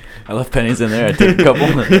 I left pennies in there. I took a couple.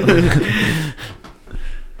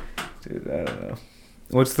 Dude, I don't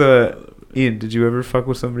know. Ian, did you ever fuck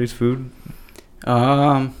with somebody's food?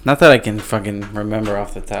 Not that I can fucking remember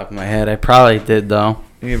off the top of my head. I probably did, though.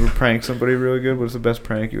 You ever prank somebody really good? What's the best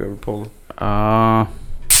prank you ever pulled? I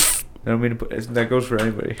don't mean to put... That goes for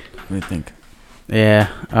anybody. What do you think? Yeah.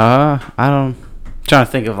 I'm trying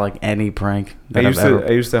to think of, like, any prank that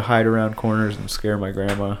I used to hide around corners and scare my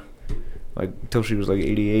grandma. Like, until she was, like,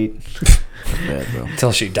 88. Bad, bro.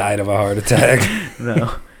 Until she died of a heart attack.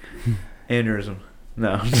 No. Aneurysm.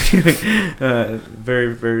 No.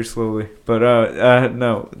 Very, very slowly. But,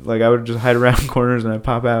 no. Like, I would just hide around corners and I'd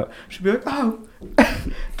pop out. She'd be like, oh,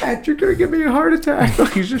 Dad, you're going to give me a heart attack.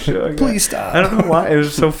 Like, he's just showing Please stop. I don't know why. It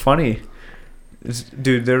was so funny.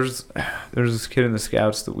 Dude, there's this kid in the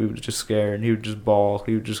Scouts that we would just scare, and he would just bawl.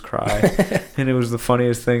 He would just cry. And it was the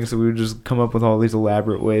funniest thing, so we would just come up with all these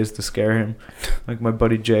elaborate ways to scare him. Like, my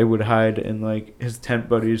buddy Jay would hide in, like, his tent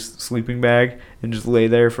buddy's sleeping bag and just lay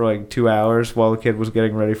there for, like, 2 hours while the kid was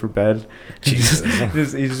getting ready for bed. Jesus.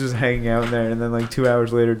 He's just hanging out in there, and then, like, 2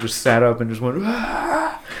 hours later just sat up and just went,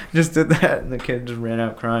 ah! Just did that, and the kid just ran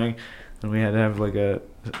out crying. And we had to have, like, a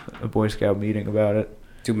Boy Scout meeting about it.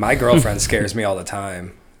 Dude, my girlfriend scares me all the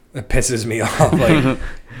time. It pisses me off.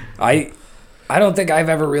 Like, I don't think I've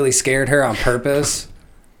ever really scared her on purpose,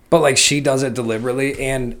 but like she does it deliberately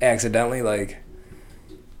and accidentally. Like,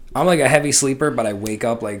 I'm like a heavy sleeper, but I wake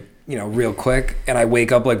up like, you know, real quick, and I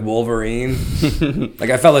wake up like Wolverine.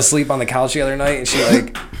 Like, I fell asleep on the couch the other night, and she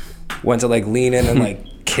like went to like lean in and like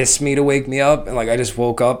kiss me to wake me up, and like I just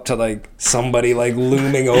woke up to like somebody like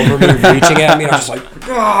looming over me, reaching at me, and I'm just like,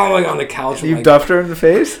 oh, like on the couch. You like, duffed her in the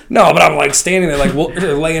face? No, but I'm like standing there like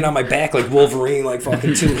laying on my back like Wolverine, like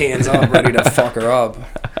fucking 2 hands up, ready to fuck her up.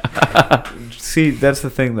 See, that's the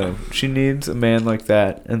thing though. She needs a man like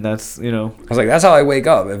that, and that's, you know. I was like, that's how I wake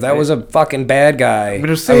up. If that was a fucking bad guy, I would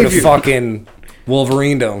have fucking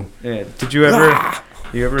Wolverined him. Yeah. Did you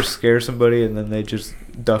ever scare somebody and then they just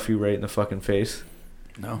duff you right in the fucking face?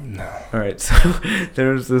 No. All right, so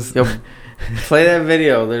there's this. Yo, play that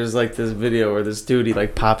video. There's like this video where this dude, he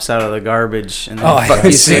like pops out of the garbage. And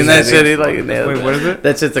you seen that shit? He like, wait, what is it?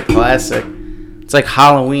 That's just a classic. It's like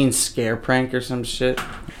Halloween scare prank or some shit.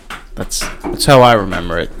 That's how I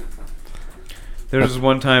remember it. There was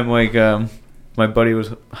one time like my buddy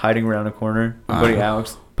was hiding around a corner. My buddy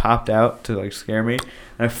Alex popped out to like scare me,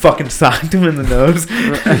 and I fucking socked him in the nose.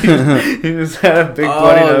 He just had a big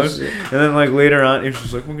bloody nose. Shit. And then like later on, he was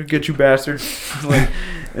just like, "I'm gonna get you, bastard!" Like,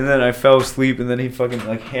 and then I fell asleep, and then he fucking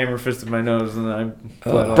like hammer fisted my nose, and then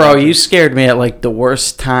I. Bro, you scared me at like the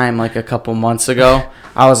worst time, like a couple months ago.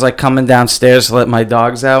 I was like coming downstairs to let my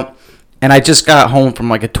dogs out, and I just got home from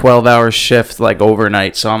like a 12-hour shift, like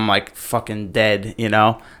overnight, so I'm like fucking dead, you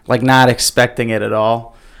know, like not expecting it at all.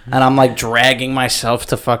 And I'm like dragging myself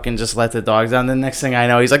to fucking just let the dogs out. And the next thing I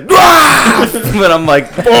know, he's like, "Rah!" But I'm like,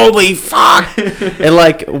 holy fuck. It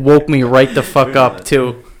like woke me right the fuck up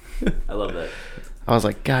too. I love that. I was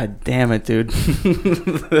like, God damn it, dude.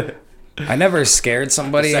 I never scared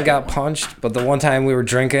somebody and got punched, but the one time we were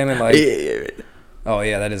drinking and like, oh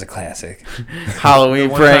yeah, that is a classic. Halloween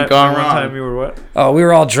prank gone wrong. One time you were what? Oh, we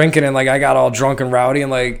were all drinking and like I got all drunk and rowdy, and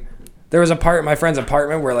like there was a part in my friend's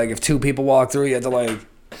apartment where like if 2 people walked through, you had to like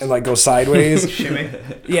go sideways.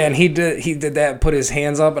 Yeah, and he did that, put his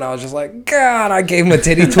hands up, and I was just like, God, I gave him a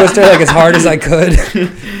titty twister like as hard as I could,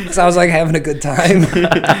 because I was like having a good time.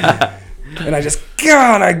 And I just,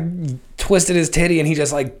 God, I twisted his titty, and he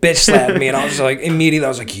just like bitch slapped me, and I was just like, immediately I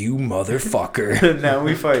was like, you motherfucker. Now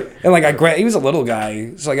we fight. And like he was a little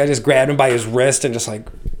guy, so like I just grabbed him by his wrist and just like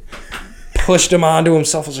pushed him onto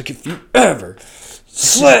himself. I was like, if you ever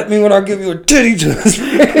Slap me when I give you a titty twist.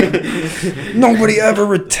 Nobody ever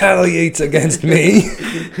retaliates against me.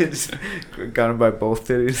 Got him by both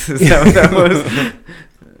titties. Is that what that was?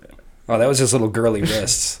 Oh, that was just little girly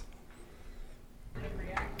wrists.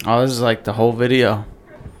 Oh, this is like the whole video.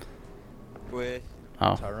 With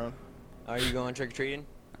Tyrone. Are you going trick or treating?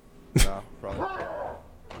 No, probably.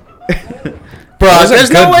 Bro, there's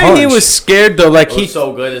no way he was scared though. Like It was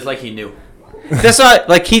so good. It's like he knew. That's why,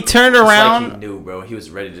 like he turned around. It's like he knew, bro. He was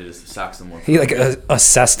ready to just sock someone. He like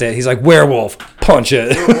assessed it. He's like, werewolf, punch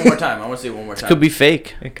it. Do it one more time. I want to see it one more time. Could be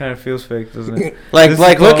fake. It kind of feels fake, doesn't it?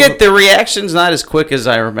 Like look at the reaction's not as quick as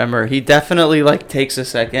I remember. He definitely like takes a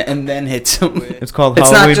second and then hits him. It's called It's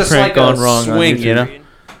Halloween not just prank like gone a wrong on swing, YouTube. you know.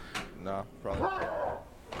 No, probably.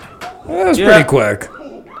 That was pretty quick.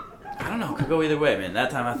 I don't know. Could go either way, man.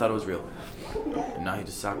 That time I thought it was real. And now he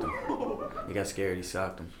just socked him. He got scared. He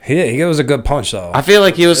socked him. He was a good punch though. I feel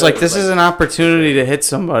like he was like, this is an opportunity to hit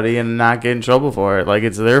somebody and not get in trouble for it. Like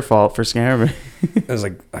it's their fault for scaring me. It was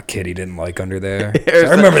like a kid he didn't like under there. I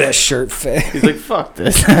remember that shirt fit. He's like, fuck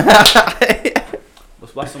this.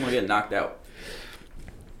 Let's watch someone get knocked out.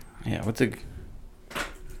 Yeah, what's a...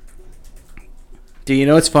 Do you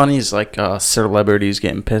know what's funny is like celebrities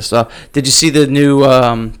getting pissed off. Did you see the new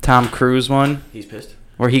Tom Cruise one? He's pissed.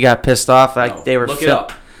 Where he got pissed off? Like No, they were look it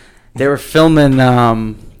up. They were filming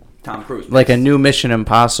Tom Cruise. like a new Mission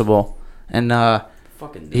Impossible, and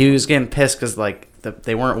Fucking he was getting pissed because like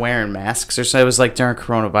they weren't wearing masks or so. It was like during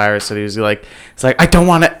coronavirus, so he was like, it's like I don't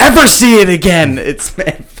want to ever see it again. It's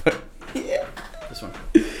yeah. This one.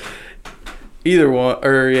 Either one,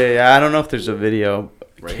 or yeah, I don't know if there's a video.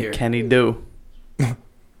 Right here. Can he do?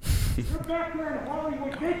 You're back there in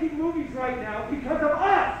Hollywood making movies right now because of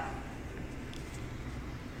us.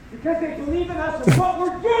 Because they believe in us and what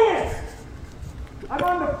we're doing. I'm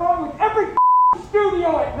on the phone with every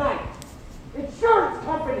studio at night. Insurance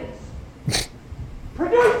companies.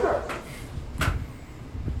 Producers.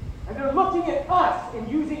 And they're looking at us and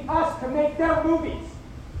using us to make their movies.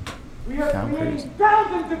 We are creating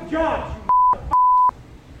thousands of jobs,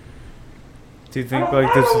 Do you I think don't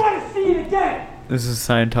like ever this? want to see it again. This is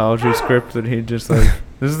a Scientology script that he just like.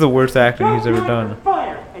 This is the worst acting he's ever done.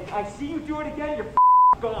 Fire, and I see you do it again, you're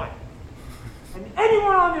gone. And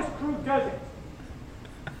anyone on this crew does it.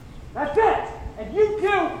 That's it. And you too,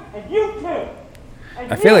 and you too.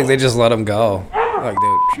 And I feel like they just let him go. Like,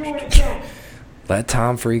 do it again. let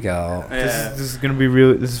Tom freak out. This is gonna be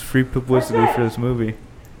real. This is free publicity for this movie.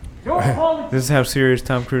 This is how serious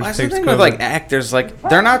Tom Cruise That's the takes thing COVID. with like actors, like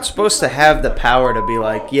they're not supposed to have the power to be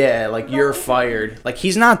like, yeah, like you're fired. Like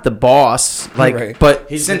he's not the boss. Like, Right. but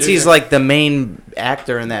He's since the he's producer. like the main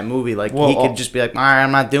actor in that movie, like Well, he could just be like, all right,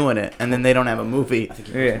 I'm not doing it, and then they don't have a movie. I think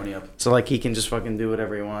he puts money up. So like he can just fucking do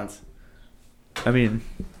whatever he wants. I mean,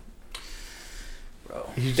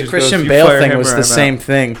 he The just Christian goes, "You Bale fire thing him was or the I'm same out."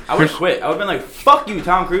 thing. I would have quit. I would have been like, fuck you,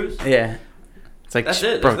 Tom Cruise. Yeah. It's like, That's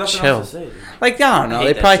it. bro, There's nothing chill. else to say, dude. Like, I don't know. I hate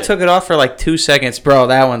They that probably shit. took it off for like 2 seconds. Bro,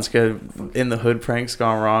 that one's good. In the Hood prank's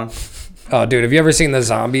gone wrong. Oh, dude, have you ever seen the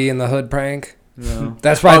zombie in the hood prank? No.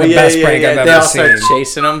 That's probably the best prank I've They ever all seen. start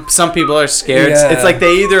chasing him. Some people are scared. Yeah. It's like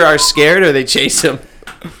they either are scared or they chase him.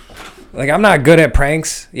 Like, I'm not good at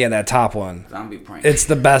pranks. Yeah, that top one. Zombie prank. It's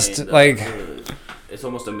the best. And, Like, it's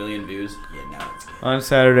almost 1 million views. Yeah, now it's good. On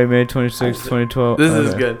Saturday, May 26, 2012. This is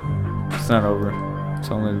okay. good. It's not over. It's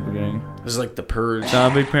only the beginning. This is like the Purge.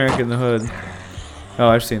 Zombie prank in the hood. Oh,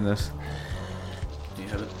 I've seen this. Do you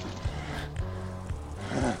have it?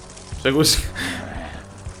 It was.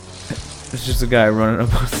 It's just a guy running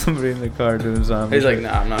up on somebody in the car doing zombie. He's like, shit.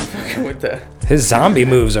 nah, I'm not fucking with that. his zombie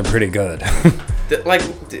moves are pretty good.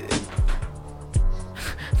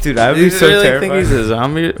 Dude, I would Do be you so really terrified. think he's a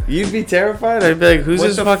zombie? You'd be terrified? I'd be like, who's What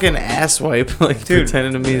this the fucking asswipe? Like, Dude,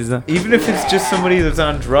 pretending to me he's not. Even if it's just somebody that's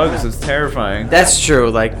on drugs, it's terrifying. That's true.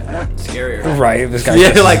 Like, Scarier. Right, this guy.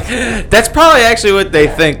 yeah, like that's probably actually what they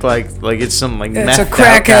think. Like it's some like It's a methed out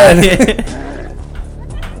guy. crackhead.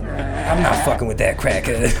 I'm not fucking with that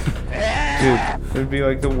crackhead. Dude, it would be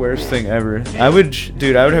like the worst thing ever. I would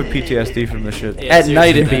have PTSD from this shit. At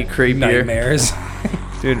night it'd be creepier. Nightmares.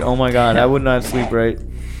 Dude, oh my god, I would not sleep right.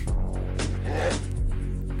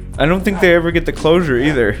 I don't think they ever get the closure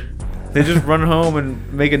either. They just run home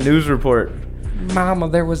and make a news report. Mama,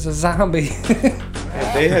 there was a zombie.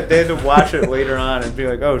 They had to watch it later on and be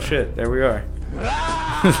like, oh shit, there we are.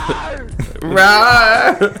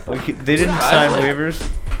 Like, they didn't sign waivers.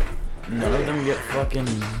 None of them get fucking.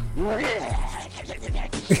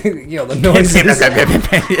 Yo, the noises.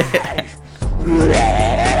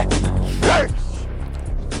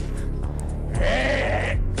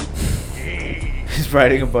 He's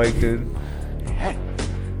riding a bike, dude.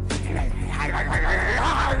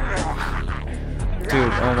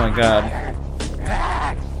 Oh my god.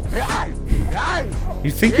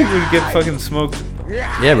 You think you would get fucking smoked?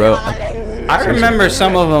 Yeah, bro. I remember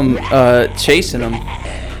some of them chasing him.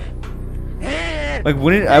 Like,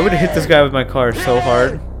 I would hit this guy with my car so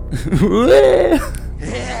hard.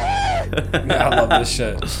 I love this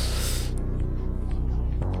shit.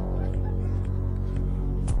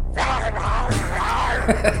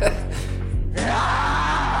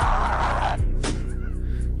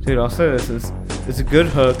 Dude, I'll say this. It's a good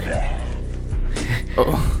hook.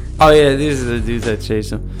 Oh yeah, these are the dudes that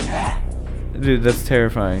chase him. Dude, that's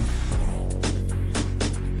terrifying.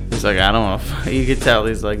 He's like, I don't know. You can tell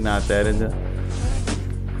he's like not that into.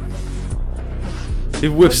 He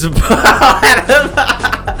whips the ball at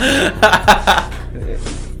him.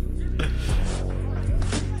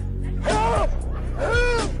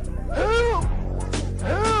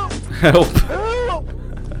 Help.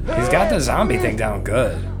 He's got the zombie thing down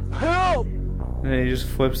good. And then he just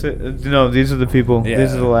flips it. No, these are the people. Yeah.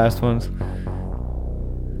 These are the last ones.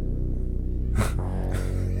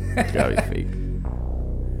 It's gotta be fake.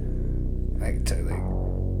 I can tell you, like,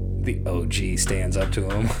 the OG stands up to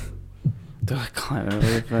him. They're like climbing over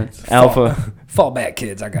the fence. Alpha. Fall back,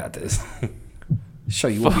 kids. I got this. Show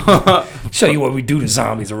you what we do to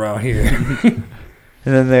zombies around here.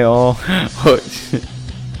 And then they all.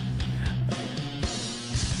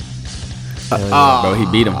 Bro, he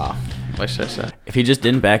beat him. If he just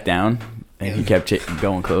didn't back down and he kept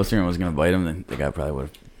going closer and was gonna bite him, then the guy probably would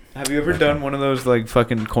have. Have you ever done one of those like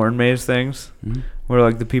fucking corn maze things, where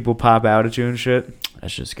like the people pop out at you and shit?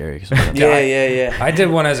 That's just scary. Yeah. I did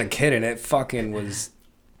one as a kid, and it fucking was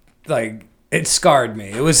like, it scarred me.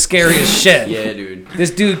 It was scary as shit. Yeah, dude.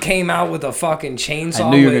 This dude came out with a fucking chainsaw. I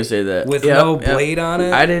knew you were gonna say that. With no blade on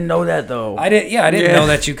it. I didn't know that though. I didn't know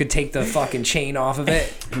that you could take the fucking chain off of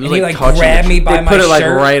it. And he like touching grabbed me by They my put it shirt. like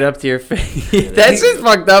right up to your face. That's just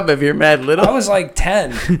fucked up if you're mad little. I was like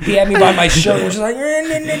 10. He had me by my shirt and was just like,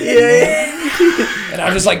 and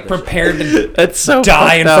I was like prepared to That's so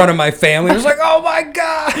die in fucked up. front of my family. I was like, oh my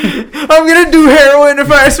God. I'm gonna do heroin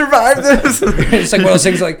if I survive this. It's like one of those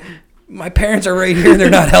things like, my parents are right here and they're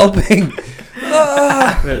not helping.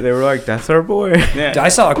 They were like, that's our boy. I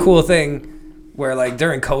saw a cool thing where like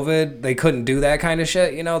during COVID, they couldn't do that kind of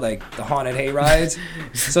shit, you know, like the haunted hay rides.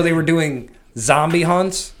 So they were doing zombie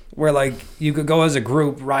hunts where like you could go as a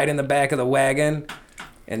group, ride in the back of the wagon,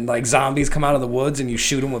 and like zombies come out of the woods and you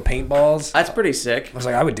shoot them with paintballs. That's pretty sick. I was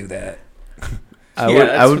like, I would do that.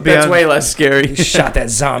 I would be That's on, way less scary. You shot that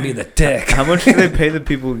zombie in the dick. How much do they pay the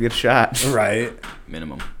people who get shot? Right.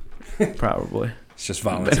 Minimum. Probably. It's just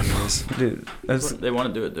volunteers. Dude, They want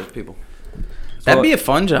to do it. There's people. That'd be a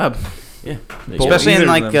fun job. Yeah. Especially Either in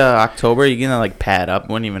of like them. October, you can like pad up.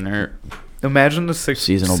 Wouldn't even hurt. Imagine the sick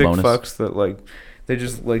Seasonal bonus bonus. fucks that like they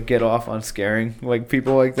just like get off on scaring like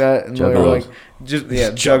people like that and they're Juggalos. like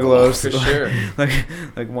juggalos For sure.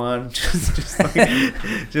 like Juan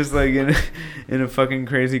just like in a fucking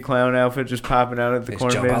crazy clown outfit just popping out at the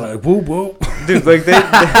corn Jump out maze. like, whoop, whoop. Dude, like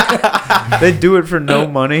they do it for no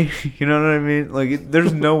money. You know what I mean? Like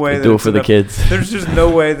there's no way They that do it it's for the enough- kids. There's just no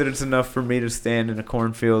way that it's enough for me to stand in a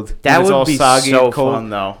cornfield. That when it's would all be soggy so and cold. fun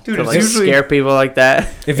though. Dude, to it's like usually- scare people like that.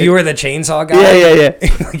 If you were the chainsaw guy,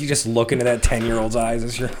 Yeah. like you just look into that 10-year-old's eyes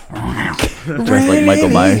as you're Dressed like Michael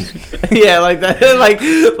Myers. Yeah, like that.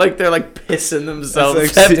 Like they're like pissing themselves.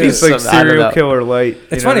 It's That'd be like some- I don't serial know. killer light.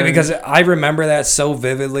 It's you know funny what I mean? because I remember that so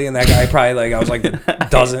vividly, and that guy probably like I was like the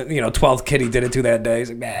 12th kid he did it to that day. He's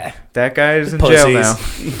like, nah, that guy is in pussies. jail now.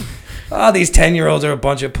 Oh, these 10-year-olds are a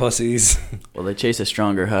bunch of pussies. Well, they chase a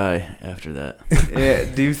stronger high after that. Yeah.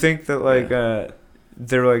 Do you think that like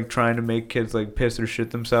they're like trying to make kids like piss or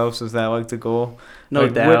shit themselves? Is that like the goal? No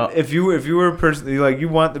Like, doubt. If you were a person you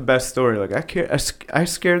want the best story, like I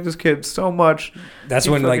scared this kid so much. That's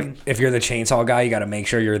He when fucking- like if you're the chainsaw guy, you got to make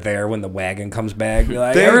sure you're there when the wagon comes back. Be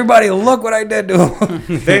like, They- everybody, look what I did to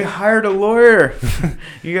him. they hired a lawyer.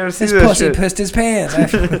 You gotta see This that pussy shit. pissed his pants.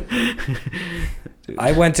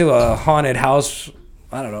 I went to a haunted house.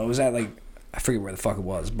 I don't know. It was at like, I forget where the fuck it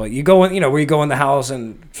was, but you go in, where you go in the house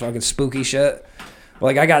and fucking spooky shit.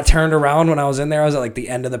 Like I got turned around when I was in there. I was at like the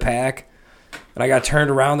end of the pack, and I got turned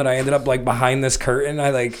around and I ended up like behind this curtain. I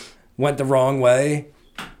like went the wrong way,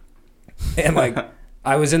 and like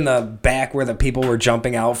I was in the back where the people were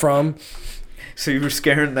jumping out from. So you were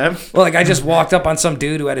scaring them? Well, like I just walked up on some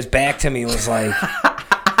dude who had his back to me and was like,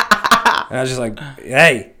 and I was just like,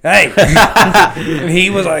 hey, and he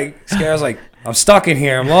was like scared. I was like, I'm stuck in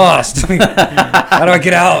here. I'm lost. How do I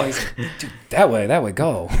get out? He's like, dude, that way,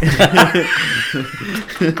 go.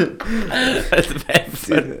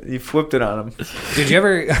 Dude, you flipped it on him. Did you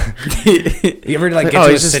ever like get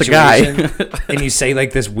to a situation and you say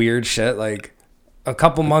like this weird shit? Like a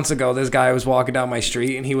couple months ago, this guy was walking down my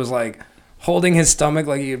street and he was like holding his stomach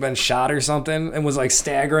like he had been shot or something and was like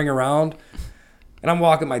staggering around. And I'm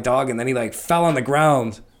walking my dog and then he like fell on the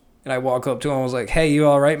ground. And I walk up to him and was like, hey, you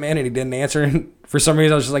all right, man? And he didn't answer. And for some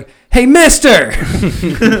reason, I was just like, hey, mister!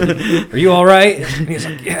 Are you all right? And he's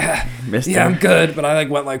like, yeah. Mister? Yeah, I'm good. But I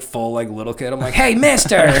like went like full like little kid. I'm like, hey,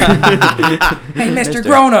 mister! Hey, mister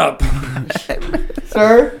grown-up!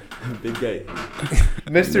 Sir? Big guy.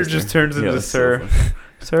 Mister just turns into sir.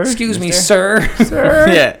 Sir? Excuse me, sir? Sir?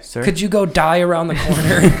 Yeah. Sir? Could you go die around the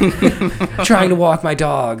corner? Trying to walk my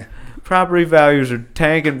dog. Property values are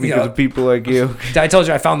tanking because of people like you. I told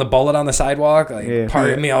you I found the bullet on the sidewalk. Like, part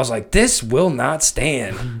of me, I was like, this will not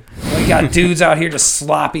stand. We got dudes out here just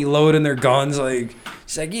sloppy loading their guns. Like,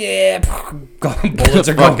 she's like, yeah, bullets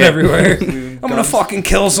are going everywhere. I'm gonna fucking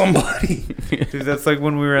kill somebody. Dude, that's like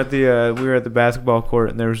when we were at the basketball court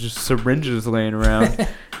and there was just syringes laying around,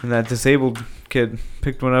 and that disabled kid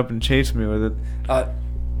picked one up and chased me with it.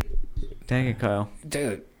 Dang it, Kyle.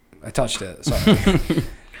 Dude, I touched it. Sorry.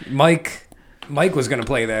 Mike was gonna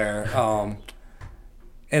play there,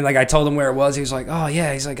 and like I told him where it was. He was like, "Oh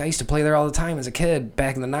yeah," he's like, "I used to play there all the time as a kid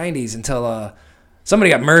back in the '90s until somebody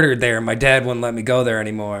got murdered there, and my dad wouldn't let me go there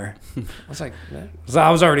anymore." I was like, so I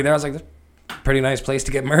was already there. I was like, "That's a pretty nice place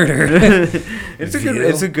to get murdered." It's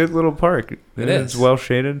a good little park. It is. It's well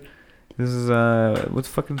shaded. This is what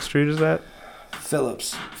fucking street is that?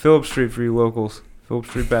 Phillips Street for you locals. Phillips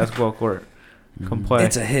Street basketball court. Come play.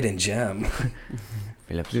 It's a hidden gem.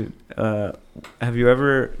 Dude, did you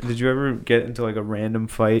ever get into like a random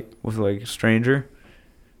fight with like a stranger?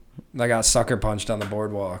 I got sucker punched on the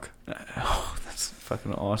boardwalk. Oh, that's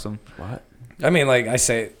fucking awesome. What? I mean, like I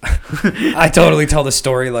say, I totally tell the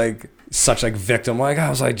story like such like victim. Like I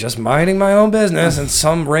was like just minding my own business and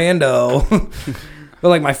some rando. But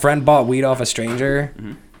like my friend bought weed off a stranger,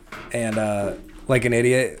 and like an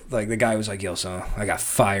idiot, like the guy was like, "Yo, son, I got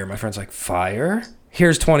fire." My friend's like, "Fire?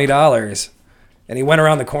 Here's $20." And he went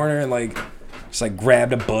around the corner and like just like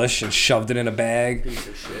grabbed a bush and shoved it in a bag,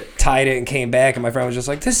 tied it and came back. And my friend was just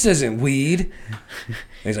like, "This isn't weed." And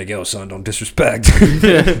he's like, "Yo, son, don't disrespect."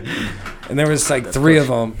 And there was like three of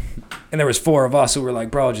them, and there was four of us who were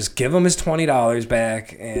like, "Bro, just give him his $20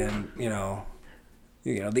 back, and you know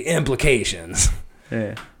the implications."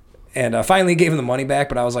 Yeah. And finally gave him the money back,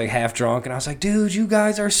 but I was like half drunk, and I was like, "Dude, you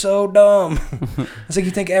guys are so dumb." I was like,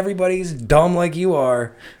 "You think everybody's dumb like you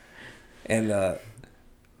are?" And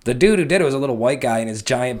the dude who did it was a little white guy, and his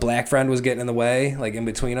giant black friend was getting in the way, like in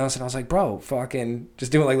between us. And I was like, "Bro, fucking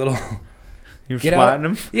just doing like little." You were swatting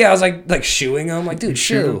him? Yeah, I was like shooing him, like, "Dude,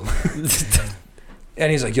 shoo." And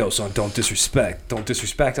he's like, "Yo, son, don't disrespect. Don't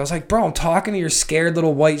disrespect." I was like, "Bro, I'm talking to your scared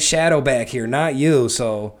little white shadow back here, not you."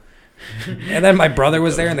 So, and then my brother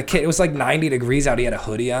was there, and the kid, it was like 90 degrees out. He had a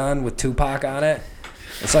hoodie on with Tupac on it.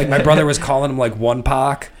 It's like my brother was calling him like one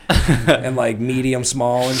Pac and like medium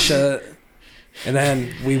small and shit. And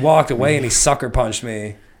then we walked away and he sucker punched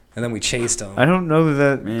me, and then we chased him. I don't know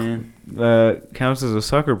that counts as a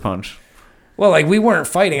sucker punch. Well, like we weren't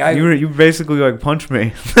fighting. You basically like punched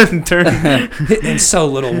me and turned in so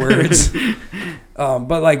little words.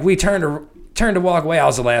 But like we turned to walk away. I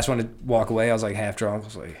was the last one to walk away. I was like half drunk. I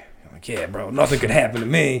was like, "Yeah, bro, nothing could happen to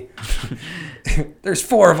me." There's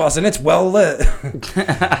four of us and it's well lit.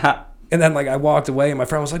 And then like I walked away and my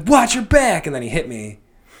friend was like, "Watch your back," and then he hit me,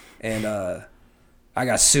 and I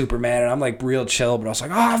got super mad, and I'm like real chill, but I was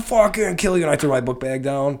like, "Oh, I'll fucking kill you," and I threw my book bag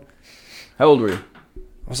down. How old were you?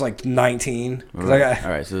 I was like 19. All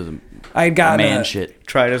right, so it was I had gotten man shit.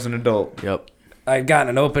 Tried as an adult. Yep. I had gotten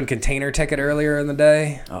an open container ticket earlier in the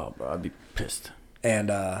day. Oh, bro, I'd be pissed. And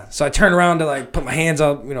so I turned around to like put my hands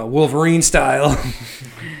up, Wolverine style,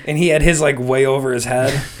 and he had his like way over his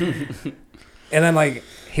head. And then like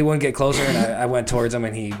he wouldn't get closer, and I went towards him,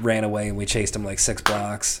 and he ran away, and we chased him like 6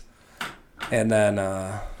 blocks. And then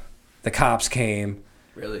the cops came.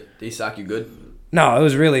 Really? Did he sock you good? No, it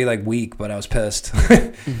was really like weak, but I was pissed.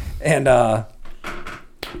 And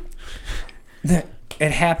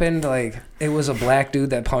it happened like it was a black dude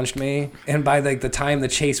that punched me, and by like the time the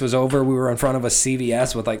chase was over, we were in front of a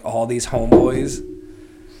CVS with like all these homeboys.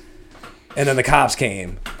 And then the cops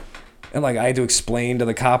came. And like I had to explain to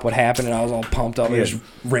the cop what happened, and I was all pumped up. I just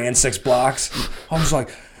ran 6 blocks. I was like,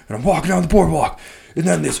 and I'm walking down the boardwalk, and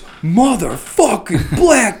then this motherfucking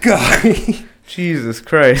black guy. Jesus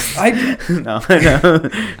Christ. I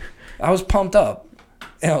was pumped up.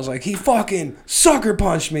 And I was like, he fucking sucker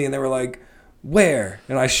punched me. And they were like, where?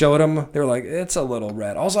 And I showed them. They were like, it's a little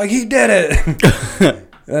red. I was like, he did it. And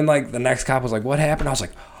then like the next cop was like, what happened? I was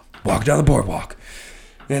like, walk down the boardwalk.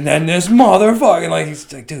 And then this motherfucking, like,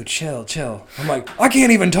 he's like, dude, chill. I'm like, I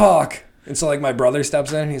can't even talk. And so like my brother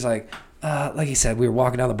steps in and he's like he said, we were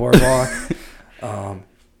walking down the boardwalk. And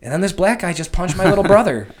then this black guy just punched my little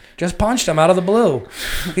brother. Just punched him out of the blue.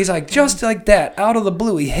 He's like, just like that, out of the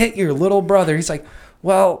blue, he hit your little brother. He's like,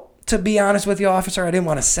 well, to be honest with you, officer, I didn't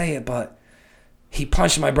want to say it, but he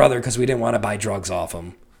punched my brother because we didn't want to buy drugs off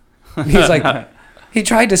him. He's like, he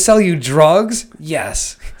tried to sell you drugs?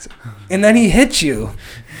 Yes. And then he hit you.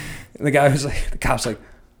 And the guy was like, the cop's like,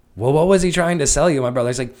 well, what was he trying to sell you? My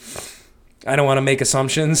brother's like, I don't want to make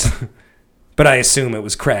assumptions, but I assume it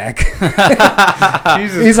was crack.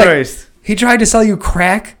 Jesus He's Christ. Like, he tried to sell you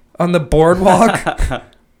crack on the boardwalk?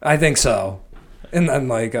 I think so. And then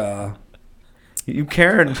like, You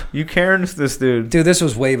Karen's this dude. Dude, this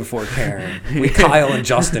was way before Karen. We Kyle and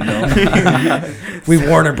Justin him. We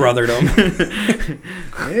Warner Brothered him.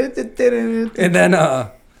 And then,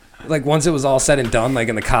 like, once it was all said and done, like,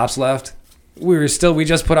 and the cops left, we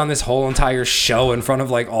just put on this whole entire show in front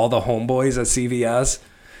of, like, all the homeboys at CVS.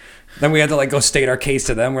 Then we had to, like, go state our case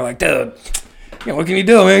to them. We're like, dude, you know, what can you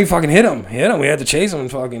do, man? You fucking hit him. We had to chase him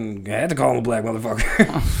and fucking had to call him a black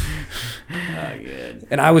motherfucker. Good.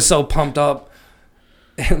 And I was so pumped up.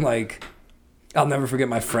 And, like, I'll never forget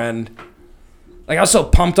my friend. Like, I was so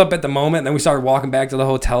pumped up at the moment, and then we started walking back to the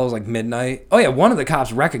hotel. It was, like, midnight. Oh, yeah, one of the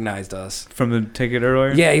cops recognized us. From the ticket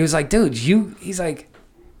earlier? Yeah, he was like, dude, he's like,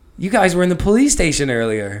 you guys were in the police station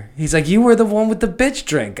earlier. He's like, you were the one with the bitch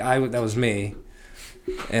drink. That was me.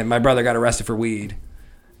 And my brother got arrested for weed.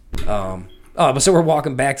 But so we're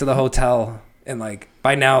walking back to the hotel, and, like,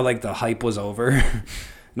 by now, like, the hype was over. And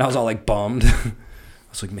I was all, like, bummed.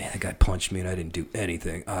 I was like, man, that guy punched me and I didn't do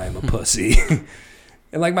anything. I'm a pussy.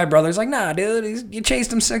 And like my brother's like, nah, dude, you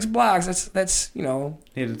chased him 6 blocks. That's you know.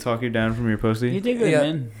 He had to talk you down from your pussy. You did good,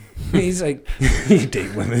 man. He's like, you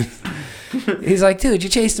date women. He's like, dude, you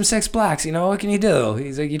chased him 6 blocks. You know, what can you do?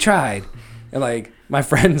 He's like, you tried. And like my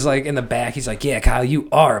friend's like in the back. He's like, yeah, Kyle, you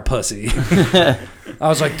are a pussy. I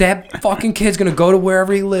was like, that fucking kid's gonna go to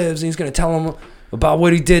wherever he lives and he's gonna tell him about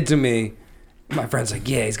what he did to me. And my friend's like,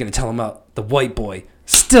 yeah, he's gonna tell him about the white boy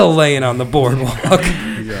still laying on the boardwalk.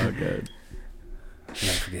 He's all good.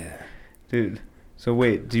 Never forget. Dude, so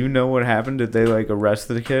wait, do you know what happened? Did they, like, arrest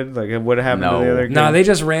the kid? Like, what happened to the other kid? No, they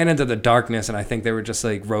just ran into the darkness, and I think they were just,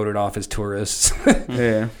 like, wrote it off as tourists.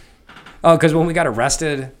 Yeah. Oh, because when we got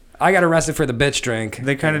arrested, I got arrested for the bitch drink.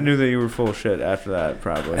 They kind of knew that you were full of shit after that,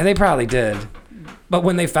 probably. And they probably did. But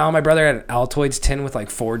when they found my brother had an Altoids tin with, like,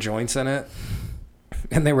 4 joints in it,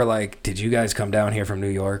 and they were like, did you guys come down here from New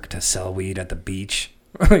York to sell weed at the beach?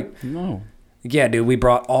 Like, no. Yeah, dude, we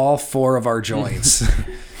brought all 4 of our joints.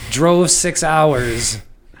 Drove 6 hours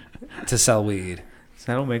to sell weed. So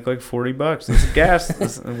that'll make like $40. That's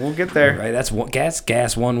gas. We'll get there. Right, that's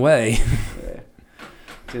gas one way. Yeah.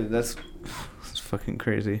 Dude, that's fucking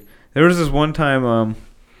crazy. There was this one time,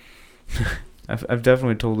 I've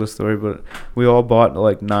definitely told this story, but we all bought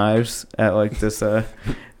like knives at like this, it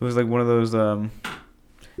was like one of those,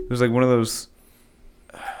 it was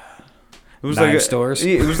Knife like stores?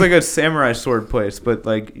 It was like a samurai sword place, but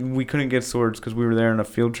like we couldn't get swords because we were there on a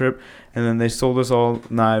field trip, and then they sold us all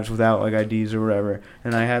knives without like IDs or whatever.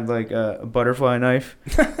 And I had like a butterfly knife,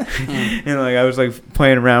 and like I was like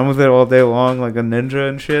playing around with it all day long like a ninja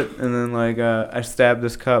and shit. And then like I stabbed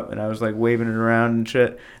this cup and I was like waving it around and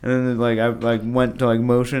shit. And then like I like went to like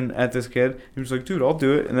motion at this kid. He was like, "Dude, I'll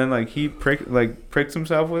do it." And then like he pricked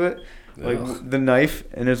himself with it. Like the knife,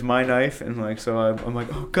 and it's my knife, and like so I'm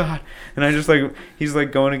like, oh god, and I just like he's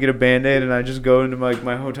like going to get a Band-Aid, and I just go into like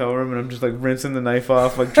my hotel room, and I'm just like rinsing the knife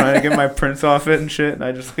off, like trying to get my prints off it and shit, and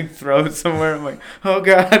I just like throw it somewhere. I'm like, oh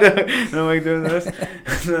god, and I'm like doing this,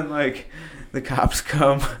 and then like the cops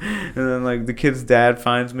come, and then like the kid's dad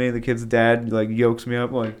finds me. The kid's dad like yokes me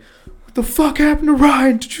up like, what the fuck happened to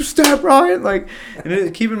Ryan? Did you stab Ryan? Like,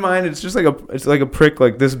 and keep in mind, it's just like a prick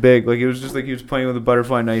like this big. Like it was just like he was playing with a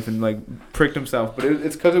butterfly knife and like pricked himself. But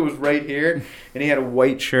it's because it was right here, and he had a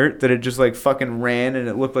white shirt that it just like fucking ran, and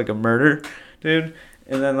it looked like a murder, dude.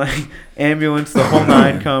 And then like ambulance, the whole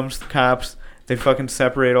 9 comes, the cops. They fucking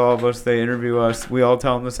separate all of us. They interview us. We all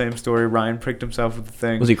tell them the same story. Ryan pricked himself with the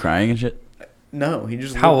thing. Was he crying and shit? No, he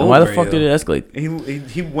just. How old Why the were fuck you? did it escalate?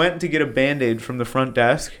 He went to get a Band-Aid from the front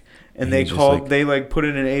desk. And they just called. like- They like put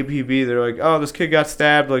in an APB. They're like, "Oh, this kid got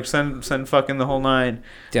stabbed. Like, send fucking the whole 9."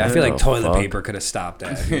 Dude, I feel like Oh, toilet fuck. paper could have stopped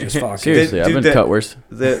that. You just fucking Seriously, I've been cut worse.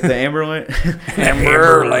 The ambulance.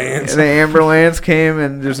 ambulance. The ambulance came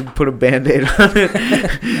and just put a Band-Aid on it.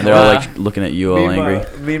 And they're all like looking at you all angry.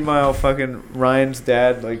 Meanwhile, fucking Ryan's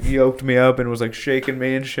dad like yoked me up and was like shaking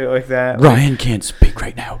me and shit like that. Ryan can't speak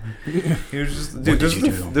right now. He was just, What dude. did This you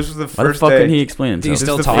was the do? this was the Why the first fuck day. couldn't he explain himself? Do you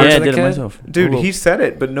still This is the talk Yeah, I to the did it kid? myself. Dude, Well, he said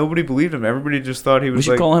it, but nobody believed him. Everybody just thought he we was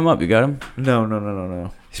should like, call him up. You got him?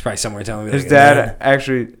 no. He's probably somewhere telling me His like, dad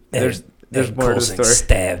actually. There's Ed more to the Coulson story.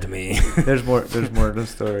 stabbed me. There's more to the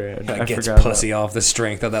story. I Gets forgot pussy off the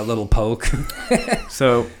strength of that little poke.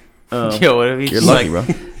 So, Yo, what if he You're just, lucky, like,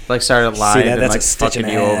 bro. like started lying that? and That's a like stitch fucking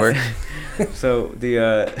and you a over? half. So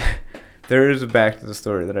there is a back to the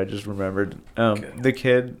story that I just remembered. The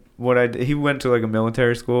kid, he went to like a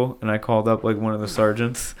military school, and I called up like one of the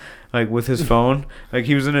sergeants, like with his phone. Like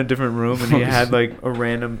he was in a different room, and he had like a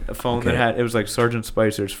random phone that it was like Sergeant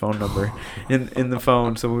Spicer's phone number in the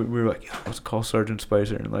phone. So we were like, let's call Sergeant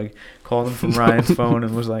Spicer, and like called him from Ryan's phone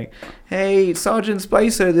and was like, hey, Sergeant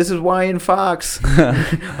Spicer, this is Ryan Fox.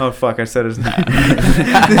 Oh fuck, I said his name.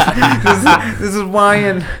 this is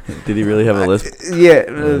Ryan. Did he really have a lisp? Yeah,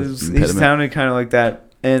 he impediment? sounded kind of like that.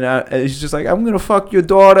 And he's just like, I'm gonna fuck your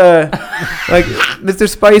daughter, like Mr.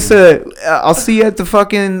 Spicer. I'll see you at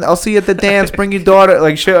the dance. Bring your daughter,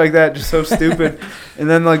 like shit like that, just so stupid. And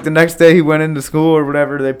then like the next day he went into school or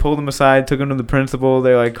whatever. They pulled him aside, took him to the principal.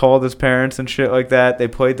 They like called his parents and shit like that. They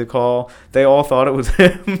played the call. They all thought it was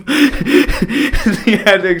him. And he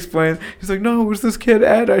had to explain. He's like, no, it was this kid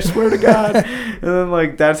Ed. I swear to God. And then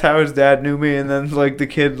like that's how his dad knew me. And then like the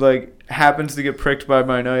kid like happens to get pricked by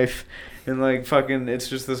my knife. And like fucking, it's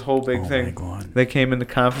just this whole big thing. My God. They came in and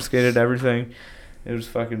confiscated everything. It was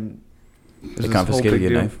fucking. They confiscated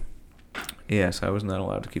your knife? Yes, I was not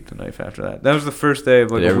allowed to keep the knife after that. That was the first day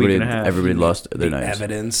of like Did a week and a half. everybody lost their The knives.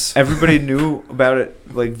 evidence. Everybody knew about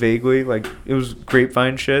it like vaguely, like it was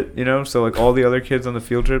grapevine shit, you know. So like all the other kids on the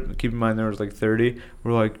field trip, keep in mind there was like 30,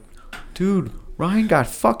 were like, dude, Ryan got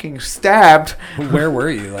fucking stabbed. Where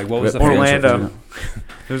were you? Like, what was the Orlando.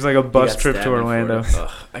 It was like a bus trip to Orlando.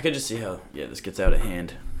 I could just see how this gets out of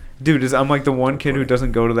hand. Dude, I'm like the one kid who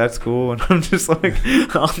doesn't go to that school, and I'm just like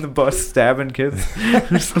on the bus stabbing kids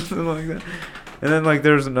or something like that. And then like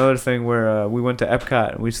there was another thing where we went to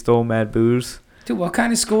Epcot and we stole mad booze. Dude, what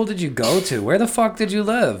kind of school did you go to? Where the fuck did you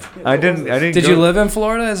live? I didn't. Did you live in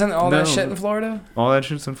Florida? Isn't all that No. shit in Florida? All that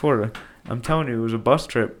shit's in Florida. I'm telling you, it was a bus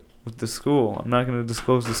trip with the school. I'm not going to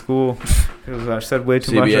disclose the school because I said way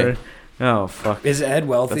too much CBA. already. Oh, fuck. Is Ed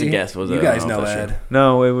wealthy? That's a guess. Was you it? guys I don't know if that's Ed.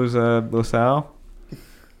 No, it was LaSalle.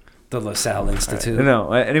 The LaSalle Institute.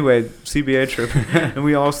 No, anyway, CBA trip, and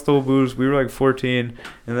we all stole booze. We were like 14,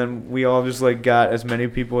 and then we all just like got as many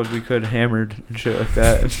people as we could hammered and shit like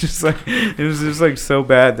that. It's just like it was just like so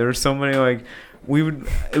bad. There were so many like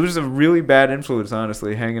it was a really bad influence,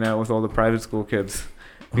 honestly, hanging out with all the private school kids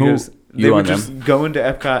because You they on would them? just go into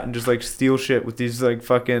Epcot and just like steal shit with these like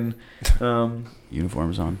fucking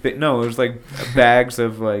Uniforms on. no, it was like bags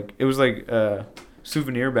of like it was like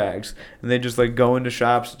souvenir bags, and they just like go into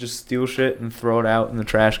shops, just steal shit and throw it out in the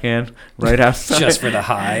trash can right outside. Just for the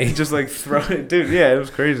high. Just like throw it, dude. Yeah, it was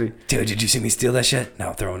crazy. Dude, did you see me steal that shit?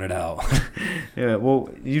 No, throwing it out. Yeah, well,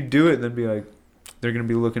 you do it and then be like, they're gonna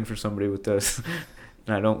be looking for somebody with this,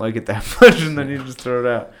 and I don't like it that much, and then you just throw it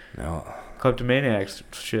out. No, kleptomaniacs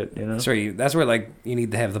shit, you know. That's where like you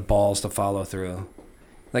need to have the balls to follow through.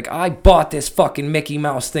 Like, I bought this fucking Mickey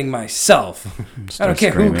Mouse thing myself. I don't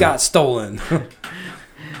care who got stolen.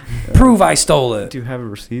 Prove I stole it. Do you have a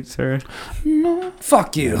receipt, sir? No.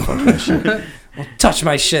 Fuck you. Yeah, fuck that shit. Well, touch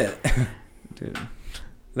my shit. Dude.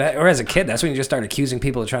 Or as a kid, that's when you just start accusing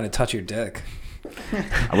people of trying to touch your dick.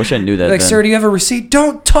 I wish I knew that. Like, then. sir, do you have a receipt?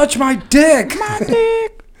 Don't touch my dick. My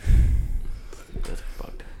dick.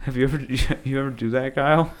 Have you ever do that,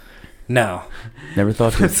 Kyle? No. Never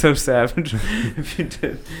thought to. That's so savage. If you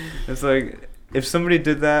did, it's like if somebody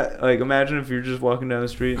did that. Like, imagine if you're just walking down the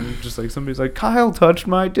street and just like somebody's like, "Kyle touched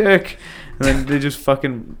my dick," and then they just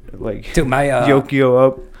fucking like Dude, yoke you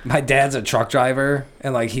up. My dad's a truck driver,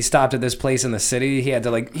 and like he stopped at this place in the city. He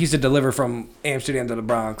used to deliver from Amsterdam to the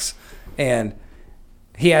Bronx, and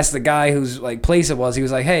he asked the guy whose like place it was. He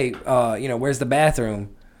was like, "Hey, where's the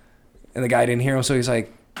bathroom?" And the guy didn't hear him, so he's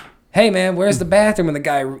like, "Hey man, where's the bathroom?" And the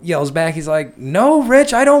guy yells back, he's like, "No,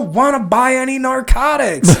 Rich, I don't want to buy any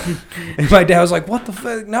narcotics." And my dad was like, "What the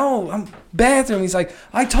fuck? No, I'm bathroom." He's like,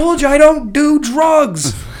 "I told you I don't do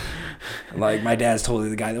drugs." Like, my dad's totally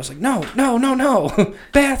the guy that was like, no,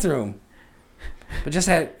 bathroom. But just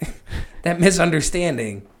that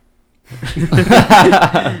misunderstanding.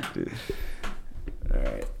 Dude. All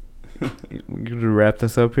right. We're gonna wrap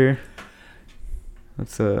this up here.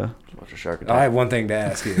 Let's watch a shark attack. I have one thing to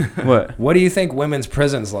ask you. What? What do you think women's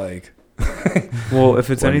prisons like? Well, if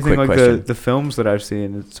it's One anything quick like question. the films that I've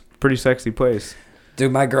seen, it's a pretty sexy place.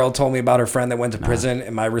 Dude, my girl told me about her friend that went to prison,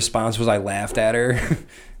 and my response was I laughed at her.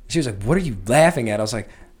 She was like, "What are you laughing at?" I was like,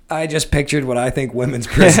 "I just pictured what I think women's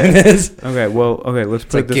prison is." Okay, let's It's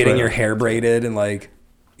put like it this getting way. your hair braided and like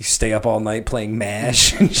you stay up all night playing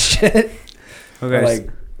MASH and shit. Okay, Or, like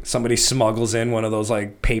somebody smuggles in one of those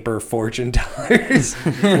like paper fortune tellers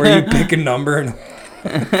where you pick a number and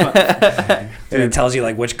it tells you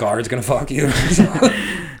like which guard's gonna fuck you.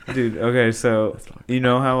 Dude, okay, so you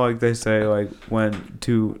know how like they say like when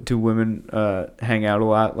two women hang out a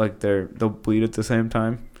lot, like they'll bleed at the same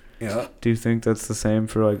time? Yeah. Do you think that's the same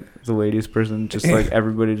for like the ladies' prison? Just like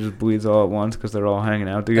everybody just bleeds all at once because they're all hanging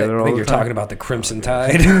out together all I think the you're time? talking about the Crimson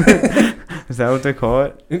Tide. Is that what they call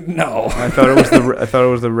it? No. I thought it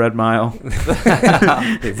was the Red Mile.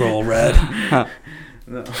 They roll red.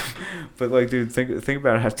 No. But like, dude, think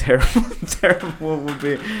about how terrible it would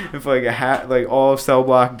be if like like all of Cell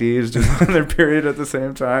Block D is just on their period at the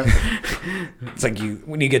same time. It's like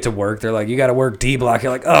when you get to work, they're like, you got to work D block.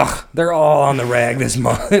 You're like, ugh, they're all on the rag this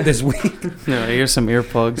week. Yeah, here's some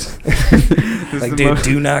earplugs. Like, dude,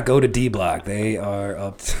 do not go to D block. They are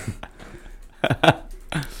up.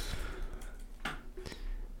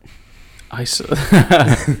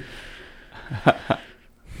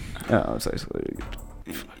 Oh, it's isolated.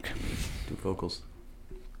 Fuck. Do vocals.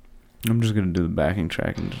 I'm just gonna do the backing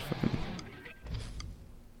track and just fucking.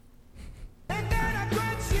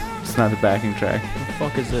 It's not the backing track. What the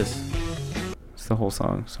fuck is this? It's the whole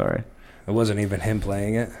song. Sorry. It wasn't even him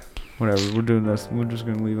playing it. Whatever. We're doing this. We're just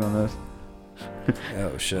gonna leave on this.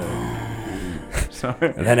 Oh shit.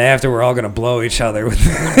 Sorry. And then after, we're all gonna blow each other with.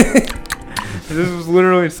 This was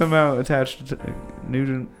literally somehow attached to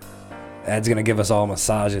Nugent. Ed's gonna give us all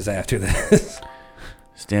massages after this.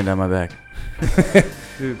 Stand on my back.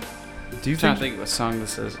 Dude, do you Trying to think think what song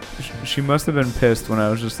this is? she must have been pissed when I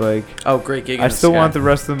was just like, Oh, great gig in I the still sky. want the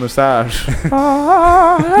rest of the massage.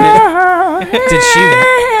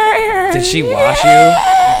 Did she wash you?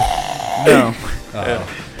 No.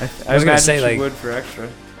 I was gonna say she like would for extra.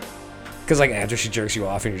 because like after she jerks you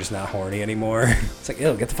off and you're just not horny anymore. It's like,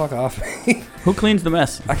 ew, get the fuck off me. Who cleans the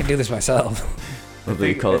mess? I can do this myself.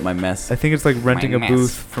 They call it my mess. I think it's like renting My a mess.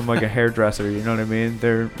 booth from like a hairdresser. You know what I mean?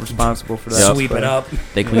 They're responsible for that. Sweep it up.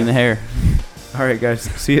 They clean the hair. All right, guys.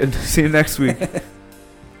 See you next week.